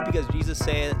enemies too, because Jesus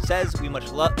says we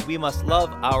must love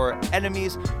our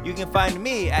enemies. You can find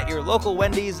me at your local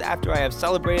Wendy's after I have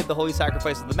celebrated the Holy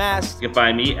Sacrifice of the Mass. You can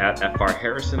find me at FR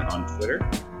Harrison on Twitter.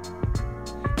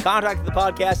 Contact the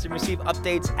podcast and receive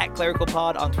updates at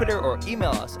ClericalPod on Twitter, or email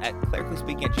us at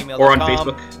clericalspeaking@gmail.com. Or on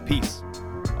Facebook. Peace.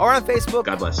 Or on Facebook.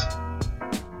 God bless.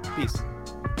 Peace.